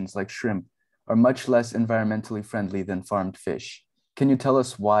crustaceans like shrimp are much less environmentally friendly than farmed fish. Can you tell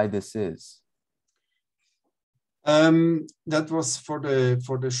us why this is?" That was for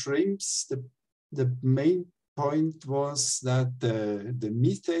the shrimps. The main point was that the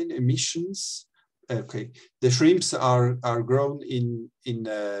methane emissions. Okay, the shrimps are grown in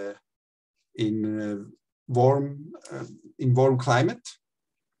warm climate,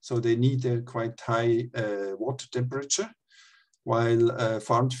 so they need a quite high water temperature, while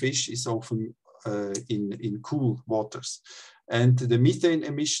farmed fish is often in cool waters. And the methane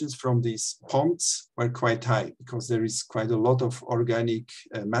emissions from these ponds were quite high because there is quite a lot of organic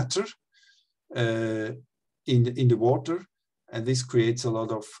matter in the water, and this creates a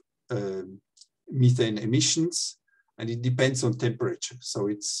lot of methane emissions, and it depends on temperature. So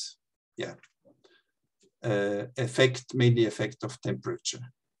it's mainly effect of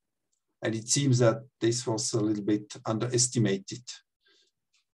temperature. And it seems that this was a little bit underestimated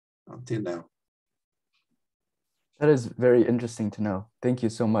until now. That is very interesting to know. Thank you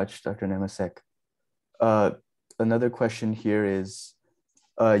so much, Dr. Nemecek. Another question here is,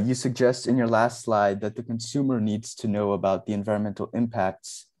 you suggest in your last slide that the consumer needs to know about the environmental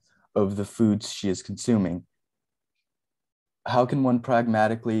impacts of the foods she is consuming. How can one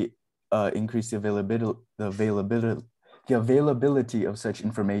pragmatically increase the availability of such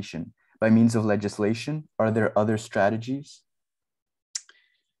information? By means of legislation? Are there other strategies?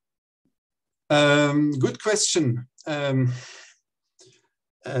 Good question. The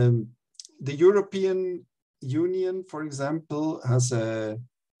European Union, for example, has an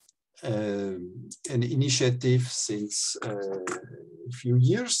initiative since a few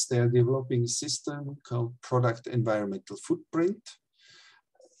years. They are developing a system called Product Environmental Footprint,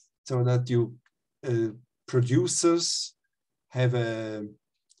 so that you producers have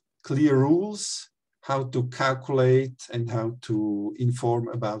clear rules how to calculate and how to inform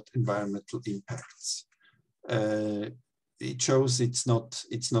about environmental impacts. It shows it's not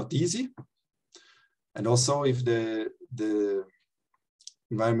easy. And also if the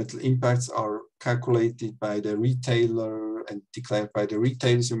environmental impacts are calculated by the retailer and declared by the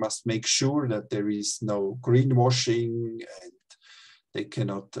retailers, you must make sure that there is no greenwashing and they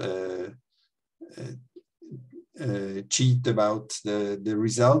cannot cheat about the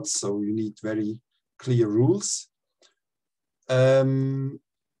results. So you need very clear rules.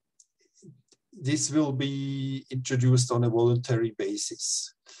 This will be introduced on a voluntary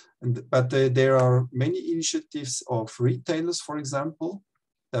basis. But there are many initiatives of retailers, for example,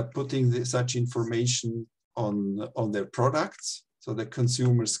 that are putting such information on their products so that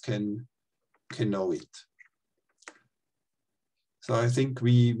consumers can know it. So I think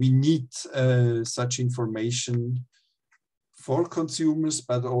we need such information for consumers,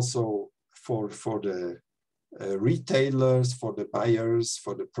 but also for the retailers, for the buyers,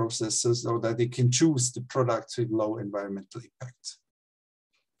 for the processors, so that they can choose the products with low environmental impact.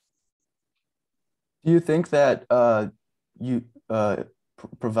 Do you think that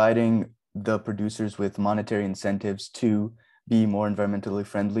providing the producers with monetary incentives to be more environmentally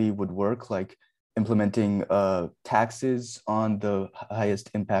friendly would work, like implementing taxes on the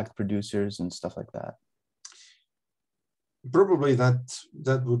highest impact producers and stuff like that? Probably that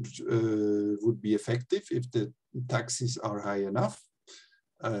would be effective if the taxes are high enough.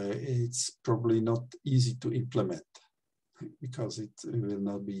 It's probably not easy to implement because it will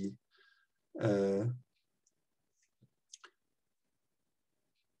not be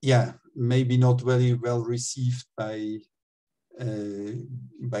maybe not very well received by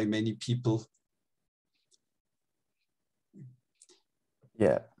many people.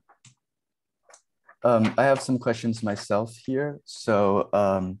 Yeah. I have some questions myself here. So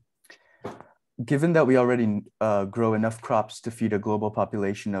given that we already grow enough crops to feed a global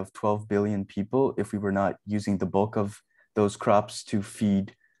population of 12 billion people, if we were not using the bulk of those crops to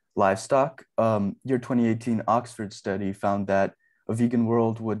feed livestock, your 2018 Oxford study found that a vegan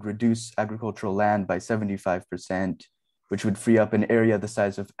world would reduce agricultural land by 75%, which would free up an area the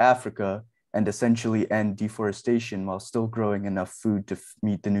size of Africa and essentially end deforestation while still growing enough food to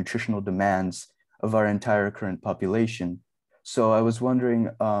meet the nutritional demands of our entire current population. So I was wondering,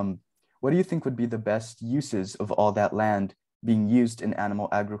 what do you think would be the best uses of all that land being used in animal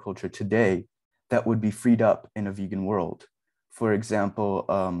agriculture today that would be freed up in a vegan world? For example,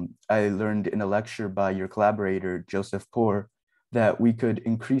 I learned in a lecture by your collaborator, Joseph Poor, that we could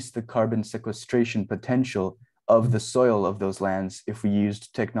increase the carbon sequestration potential of the soil of those lands if we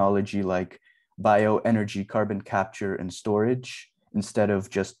used technology like bioenergy carbon capture and storage instead of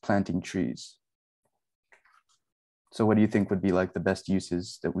just planting trees. So what do you think would be like the best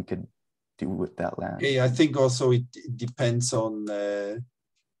uses that we could do with that land? Yeah, I think also it depends on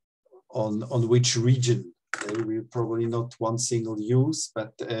which region. We're probably not one single use,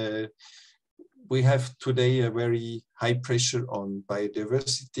 but we have today a very high pressure on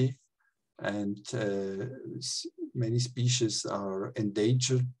biodiversity, and many species are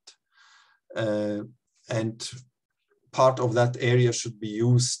endangered. And part of that area should be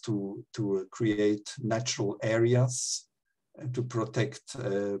used to create natural areas and to protect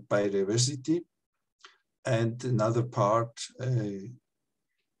biodiversity. And another part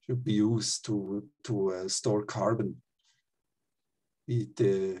should be used to store carbon.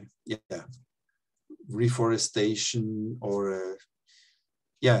 Reforestation or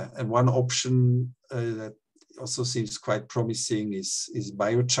and one option that also seems quite promising is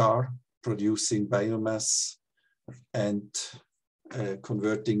biochar, producing biomass and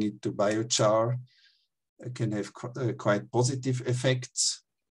converting it to biochar can have quite positive effects,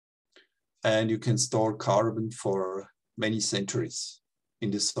 and you can store carbon for many centuries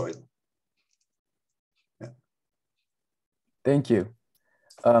in the soil. Yeah. Thank you.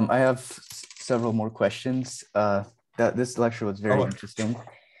 I have several more questions. This lecture was very interesting.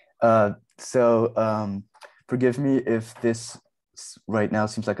 Forgive me if this right now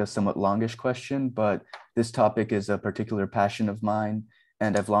seems like a somewhat longish question, but this topic is a particular passion of mine,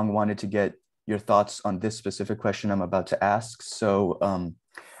 and I've long wanted to get your thoughts on this specific question I'm about to ask. So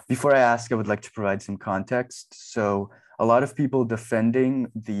before I ask, I would like to provide some context. So a lot of people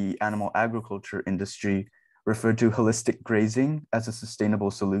defending the animal agriculture industry refer to holistic grazing as a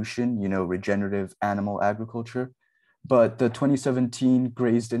sustainable solution, regenerative animal agriculture. But the 2017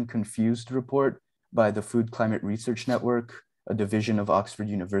 Grazed and Confused report by the Food Climate Research Network, a division of Oxford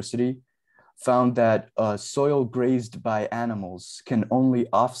University, found that soil grazed by animals can only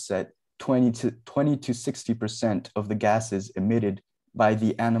offset 20 to 60% of the gases emitted by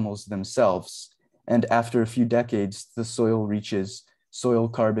the animals themselves. And after a few decades, the soil reaches soil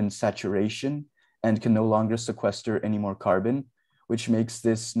carbon saturation and can no longer sequester any more carbon, which makes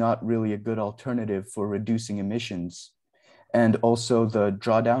this not really a good alternative for reducing emissions. And also the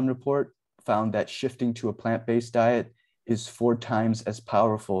drawdown report found that shifting to a plant-based diet is 4 times as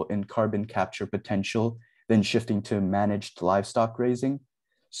powerful in carbon capture potential than shifting to managed livestock raising.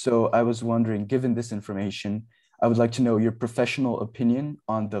 So I was wondering, given this information, I would like to know your professional opinion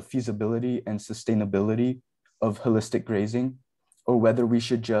on the feasibility and sustainability of holistic grazing, or whether we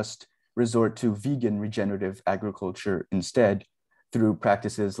should just resort to vegan regenerative agriculture instead through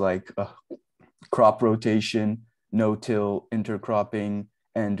practices like crop rotation, no-till intercropping,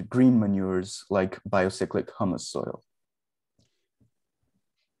 and green manures like biocyclic humus soil.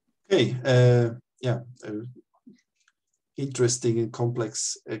 Okay, interesting and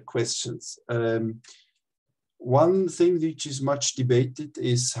complex questions. One thing which is much debated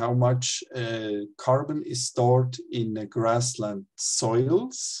is how much carbon is stored in grassland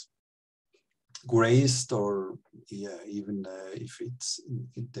soils, grazed, or even if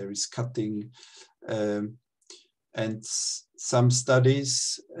there is cutting. And some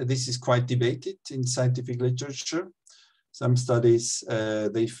studies, this is quite debated in scientific literature. Some studies,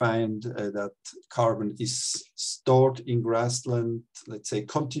 they find that carbon is stored in grassland, let's say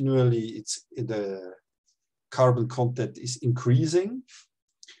continually, the carbon content is increasing.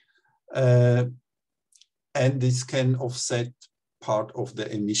 And this can offset part of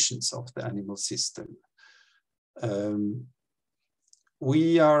the emissions of the animal system.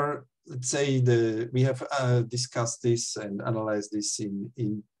 We are, let's say, we have discussed this and analyzed this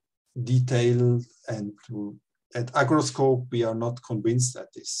in detail, and at Agroscope, we are not convinced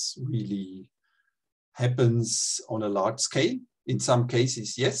that this really happens on a large scale. In some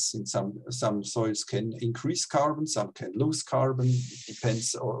cases, yes. In some soils can increase carbon, some can lose carbon. It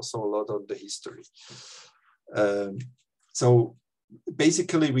depends also a lot on the history. So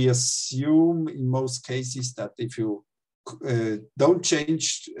basically, we assume in most cases that if you don't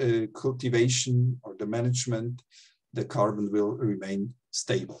change cultivation or the management, the carbon will remain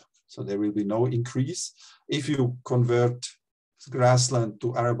stable. So there will be no increase. If you convert grassland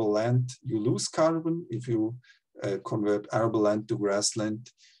to arable land, you lose carbon. If you convert arable land to grassland,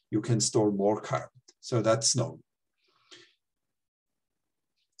 you can store more carbon. So that's known.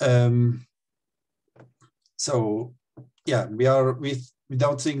 So yeah, we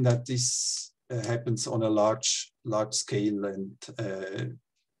don't think that this happens on a large scale, and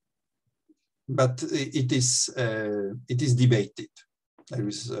but it is debated. There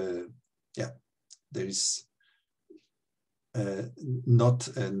is not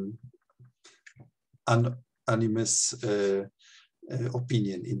an unanimous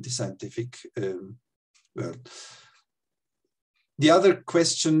opinion in the scientific world. The other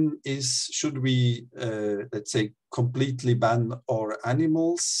question is, should we, let's say, completely ban all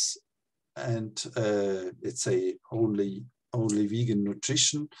animals and let's say only vegan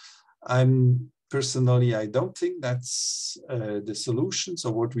nutrition? Personally, I don't think that's the solution. So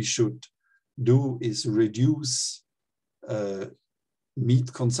what we should do is reduce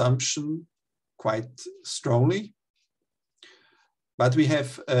meat consumption quite strongly. But we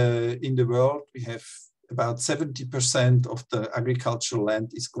have, in the world, we have about 70% of the agricultural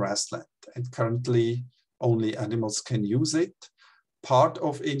land is grassland, and currently only animals can use it. Part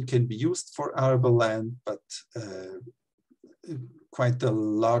of it can be used for arable land, but quite a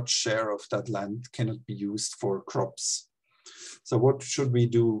large share of that land cannot be used for crops. So what should we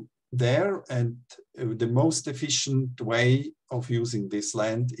do there? And the most efficient way of using this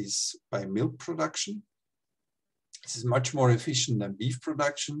land is by milk production. This is much more efficient than beef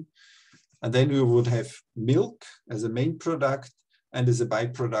production. And then we would have milk as a main product, and as a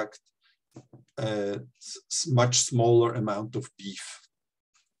byproduct, much smaller amount of beef.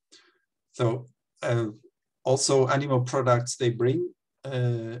 So also animal products, they bring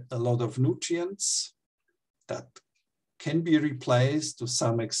a lot of nutrients that can be replaced to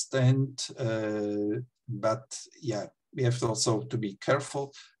some extent, but yeah, we have to also to be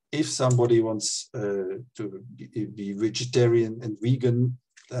careful. If somebody wants to be vegetarian and vegan,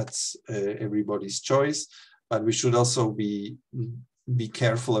 that's everybody's choice, but we should also be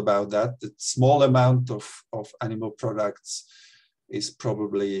careful about that. The small amount of animal products is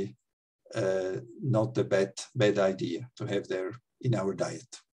probably not a bad idea to have there in our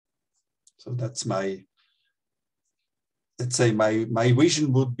diet. So that's my, let's say my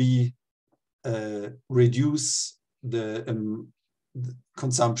vision would be reduce the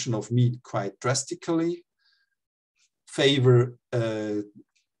consumption of meat quite drastically, favor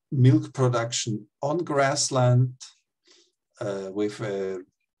milk production on grassland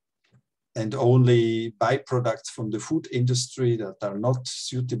and only byproducts from the food industry that are not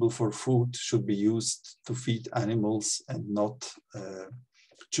suitable for food should be used to feed animals and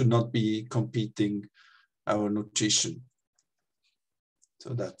should not be competing our nutrition. So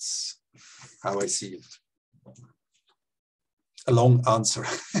that's how I see it. A long answer,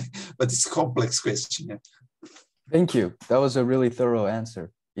 but it's a complex question. Yeah. Thank you. That was a really thorough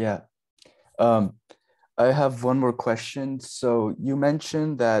answer. Yeah. I have one more question. So you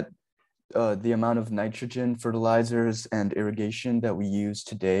mentioned that the amount of nitrogen fertilizers and irrigation that we use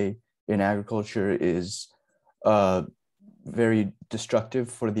today in agriculture is very destructive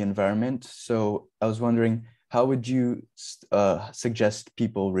for the environment. So I was wondering, how would you suggest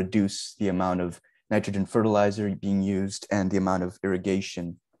people reduce the amount of nitrogen fertilizer being used and the amount of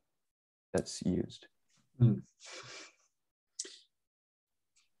irrigation that's used?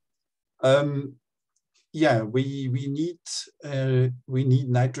 Yeah, we need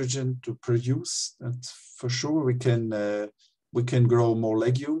nitrogen to produce. That's for sure. We can grow more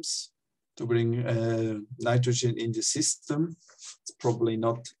legumes to bring nitrogen in the system. It's probably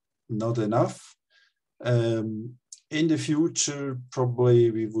not enough. In the future, probably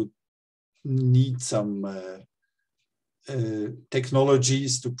we would need some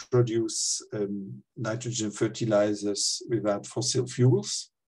technologies to produce nitrogen fertilizers without fossil fuels.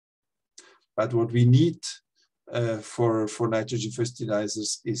 But what we need for nitrogen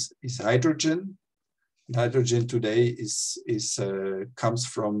fertilizers is hydrogen. Hydrogen today comes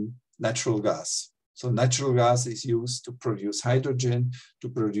from natural gas. So natural gas is used to produce hydrogen, to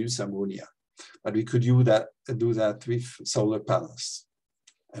produce ammonia. But we could do that with solar panels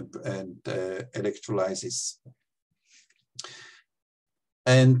and electrolysis.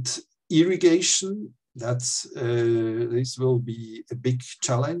 And irrigation, this will be a big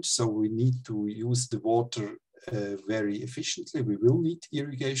challenge. So we need to use the water very efficiently. We will need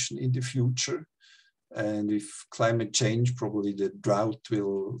irrigation in the future. And with climate change, probably the drought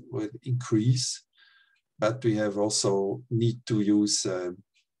will increase. But we have also need to use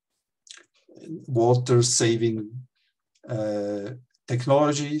water-saving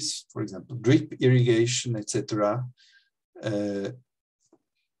technologies, for example, drip irrigation, etc.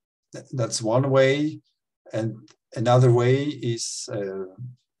 That's one way, and another way is,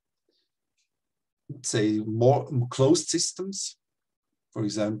 say, more closed systems. For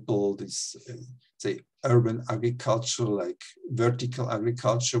example, this, say, urban agriculture, like vertical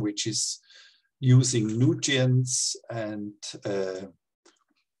agriculture, which is using nutrients and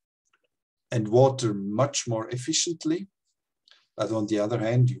water much more efficiently. But on the other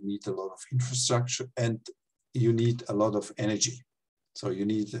hand, you need a lot of infrastructure and you need a lot of energy. So you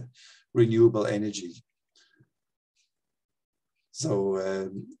need renewable energy. So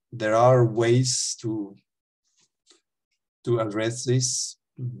there are ways to address this,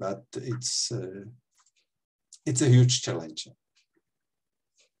 but it's a huge challenge.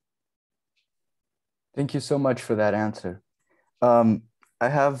 Thank you so much for that answer. I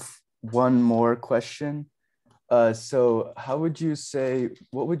have one more question. So what would you say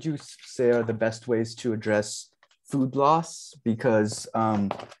are the best ways to address food loss? Because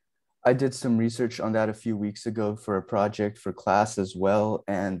I did some research on that a few weeks ago for a project for class as well.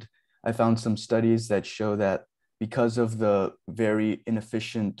 And I found some studies that show that because of the very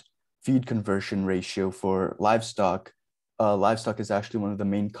inefficient feed conversion ratio for livestock, livestock is actually one of the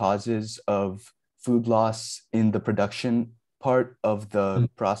main causes of food loss in the production part of the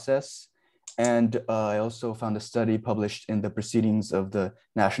process. And I also found a study published in the Proceedings of the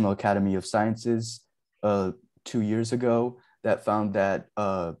National Academy of Sciences 2 years ago that found that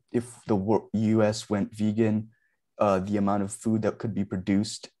if the US went vegan, the amount of food that could be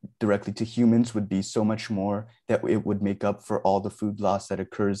produced directly to humans would be so much more that it would make up for all the food loss that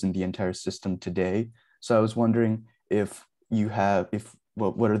occurs in the entire system today. So I was wondering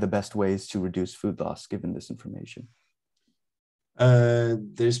what are the best ways to reduce food loss given this information?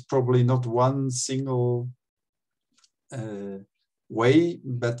 There's probably not one single way,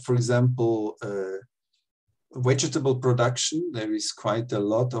 but for example, vegetable production, there is quite a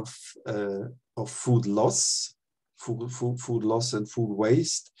lot of food loss, food loss and food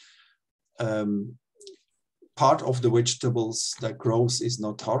waste. Part of the vegetables that grows is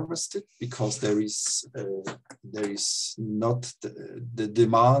not harvested because there is not the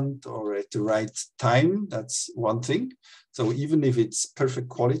demand or at the right time. That's one thing. So even if it's perfect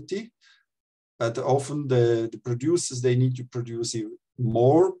quality, but often the producers, they need to produce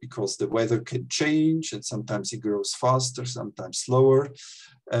more because the weather can change and sometimes it grows faster, sometimes slower.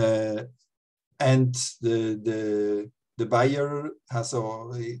 And the the buyer has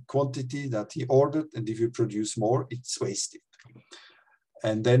a quantity that he ordered, and if you produce more, it's wasted.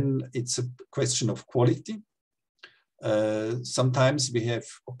 And then it's a question of quality. Sometimes we have,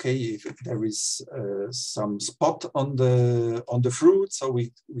 okay, if there is some spot on the fruit, so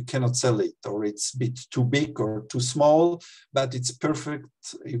we cannot sell it, or it's a bit too big or too small, but it's perfect.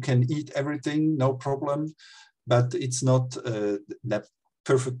 You can eat everything, no problem, but it's not that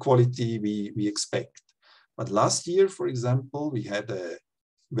perfect quality we expect. But last year, for example, we had a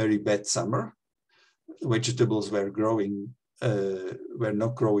very bad summer. Vegetables were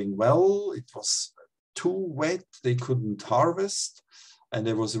not growing well. It was too wet, they couldn't harvest, and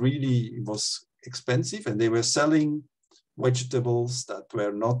it was expensive, and they were selling vegetables that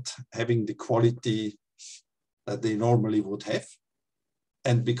were not having the quality that they normally would have.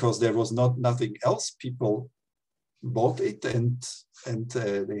 And because there was nothing else, people bought it and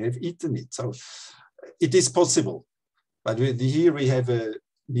they have eaten it. So it is possible, but here we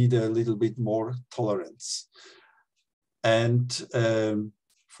need a little bit more tolerance. And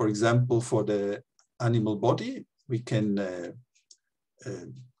for example, for the animal body, we can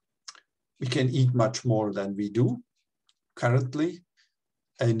eat much more than we do currently,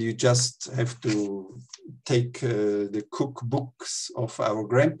 and you just have to take the cookbooks of our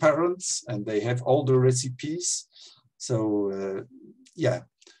grandparents, and they have all the recipes. So yeah,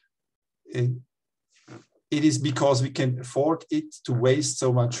 it is because we can afford it to waste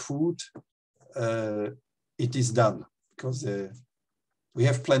so much food. It is done because we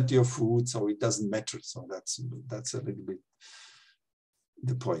have plenty of food, so it doesn't matter. So that's a little bit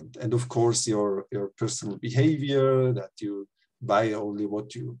the point. And of course, your personal behavior, that you buy only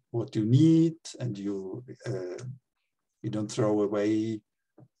what you need, and you don't throw away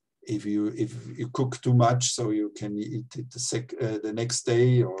if you cook too much, so you can eat it the next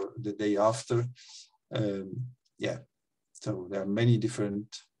day or the day after. Yeah, so there are many different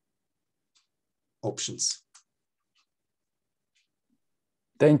options.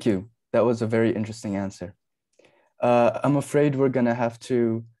 Thank you. That was a very interesting answer. I'm afraid we're gonna have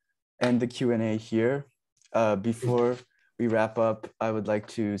to end the Q&A here. Before we wrap up, I would like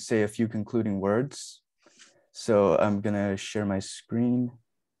to say a few concluding words. So I'm gonna share my screen.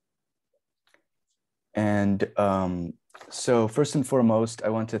 And so first and foremost, I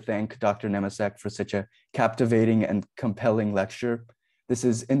want to thank Dr. Nemecek for such a captivating and compelling lecture. This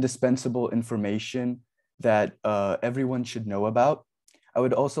is indispensable information that everyone should know about. I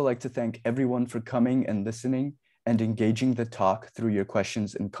would also like to thank everyone for coming and listening and engaging the talk through your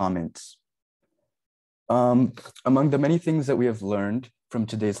questions and comments. Among the many things that we have learned from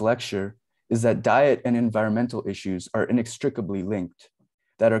today's lecture is that diet and environmental issues are inextricably linked,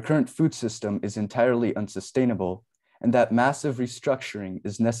 that our current food system is entirely unsustainable, and that massive restructuring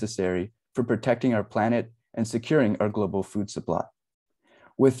is necessary for protecting our planet and securing our global food supply.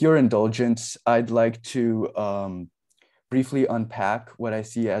 With your indulgence, I'd like to briefly unpack what I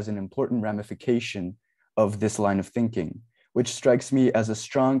see as an important ramification of this line of thinking, which strikes me as a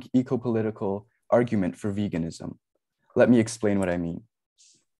strong eco-political argument for veganism. Let me explain what I mean.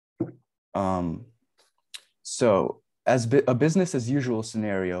 So as a business as usual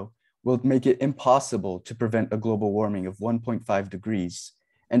scenario will make it impossible to prevent a global warming of 1.5 degrees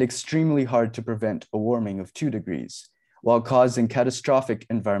and extremely hard to prevent a warming of 2 degrees while causing catastrophic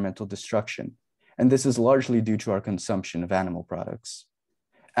environmental destruction. And this is largely due to our consumption of animal products.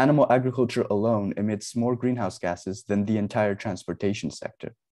 Animal agriculture alone emits more greenhouse gases than the entire transportation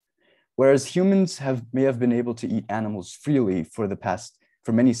sector. Whereas humans may have been able to eat animals freely for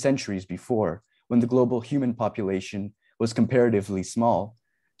many centuries before, when the global human population was comparatively small,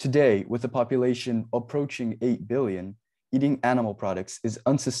 today, with a population approaching 8 billion, eating animal products is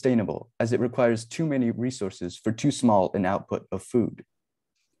unsustainable as it requires too many resources for too small an output of food.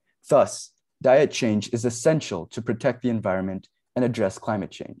 Thus, diet change is essential to protect the environment and address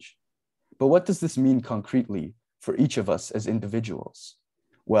climate change. But what does this mean concretely for each of us as individuals?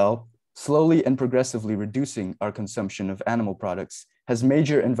 Well, slowly and progressively reducing our consumption of animal products has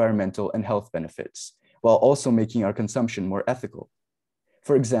major environmental and health benefits, while also making our consumption more ethical.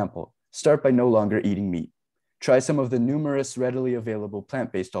 For example, start by no longer eating meat. Try some of the numerous readily available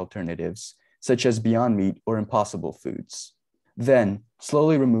plant-based alternatives, such as Beyond Meat or Impossible Foods. Then,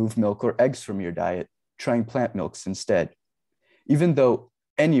 slowly remove milk or eggs from your diet, trying plant milks instead. Even though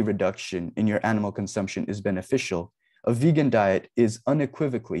any reduction in your animal consumption is beneficial, a vegan diet is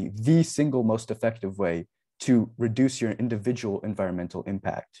unequivocally the single most effective way to reduce your individual environmental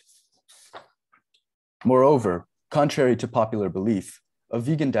impact. Moreover, contrary to popular belief, a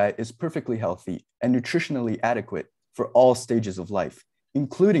vegan diet is perfectly healthy and nutritionally adequate for all stages of life,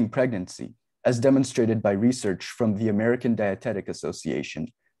 including pregnancy, as demonstrated by research from the American Dietetic Association,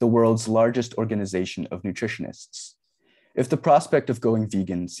 the world's largest organization of nutritionists. If the prospect of going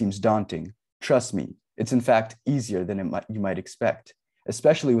vegan seems daunting, trust me, it's in fact easier than you might expect,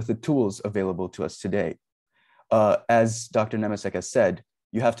 especially with the tools available to us today. As Dr. Nemecek has said,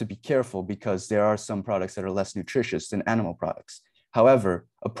 you have to be careful because there are some products that are less nutritious than animal products. However,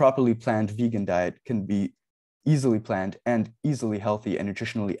 a properly planned vegan diet can be easily planned and easily healthy and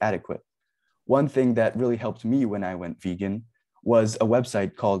nutritionally adequate. One thing that really helped me when I went vegan was a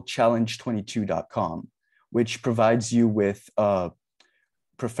website called challenge22.com, which provides you with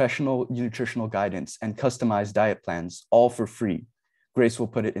professional nutritional guidance and customized diet plans, all for free. Grace will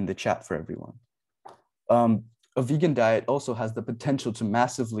put it in the chat for everyone. A vegan diet also has the potential to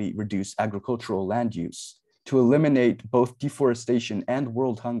massively reduce agricultural land use, to eliminate both deforestation and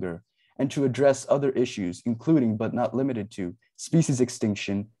world hunger, and to address other issues, including but not limited to species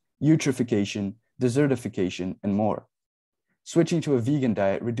extinction, eutrophication, desertification, and more. Switching to a vegan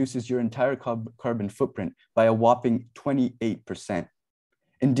diet reduces your entire carbon footprint by a whopping 28%.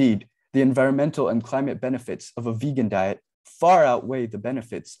 Indeed, the environmental and climate benefits of a vegan diet far outweigh the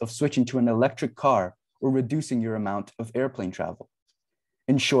benefits of switching to an electric car or reducing your amount of airplane travel.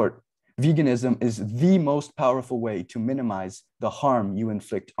 In short, veganism is the most powerful way to minimize the harm you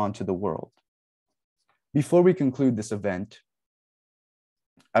inflict onto the world. Before we conclude this event,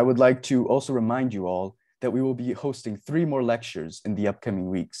 I would like to also remind you all that we will be hosting 3 more lectures in the upcoming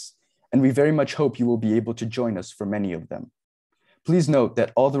weeks, and we very much hope you will be able to join us for many of them. Please note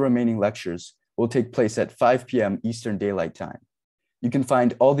that all the remaining lectures will take place at 5 p.m. Eastern Daylight Time. You can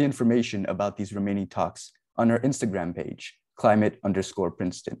find all the information about these remaining talks on our Instagram page,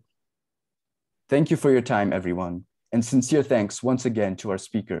 climate_Princeton. Thank you for your time, everyone, and sincere thanks once again to our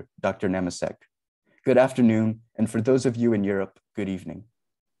speaker, Dr. Nemecek. Good afternoon, and for those of you in Europe, good evening.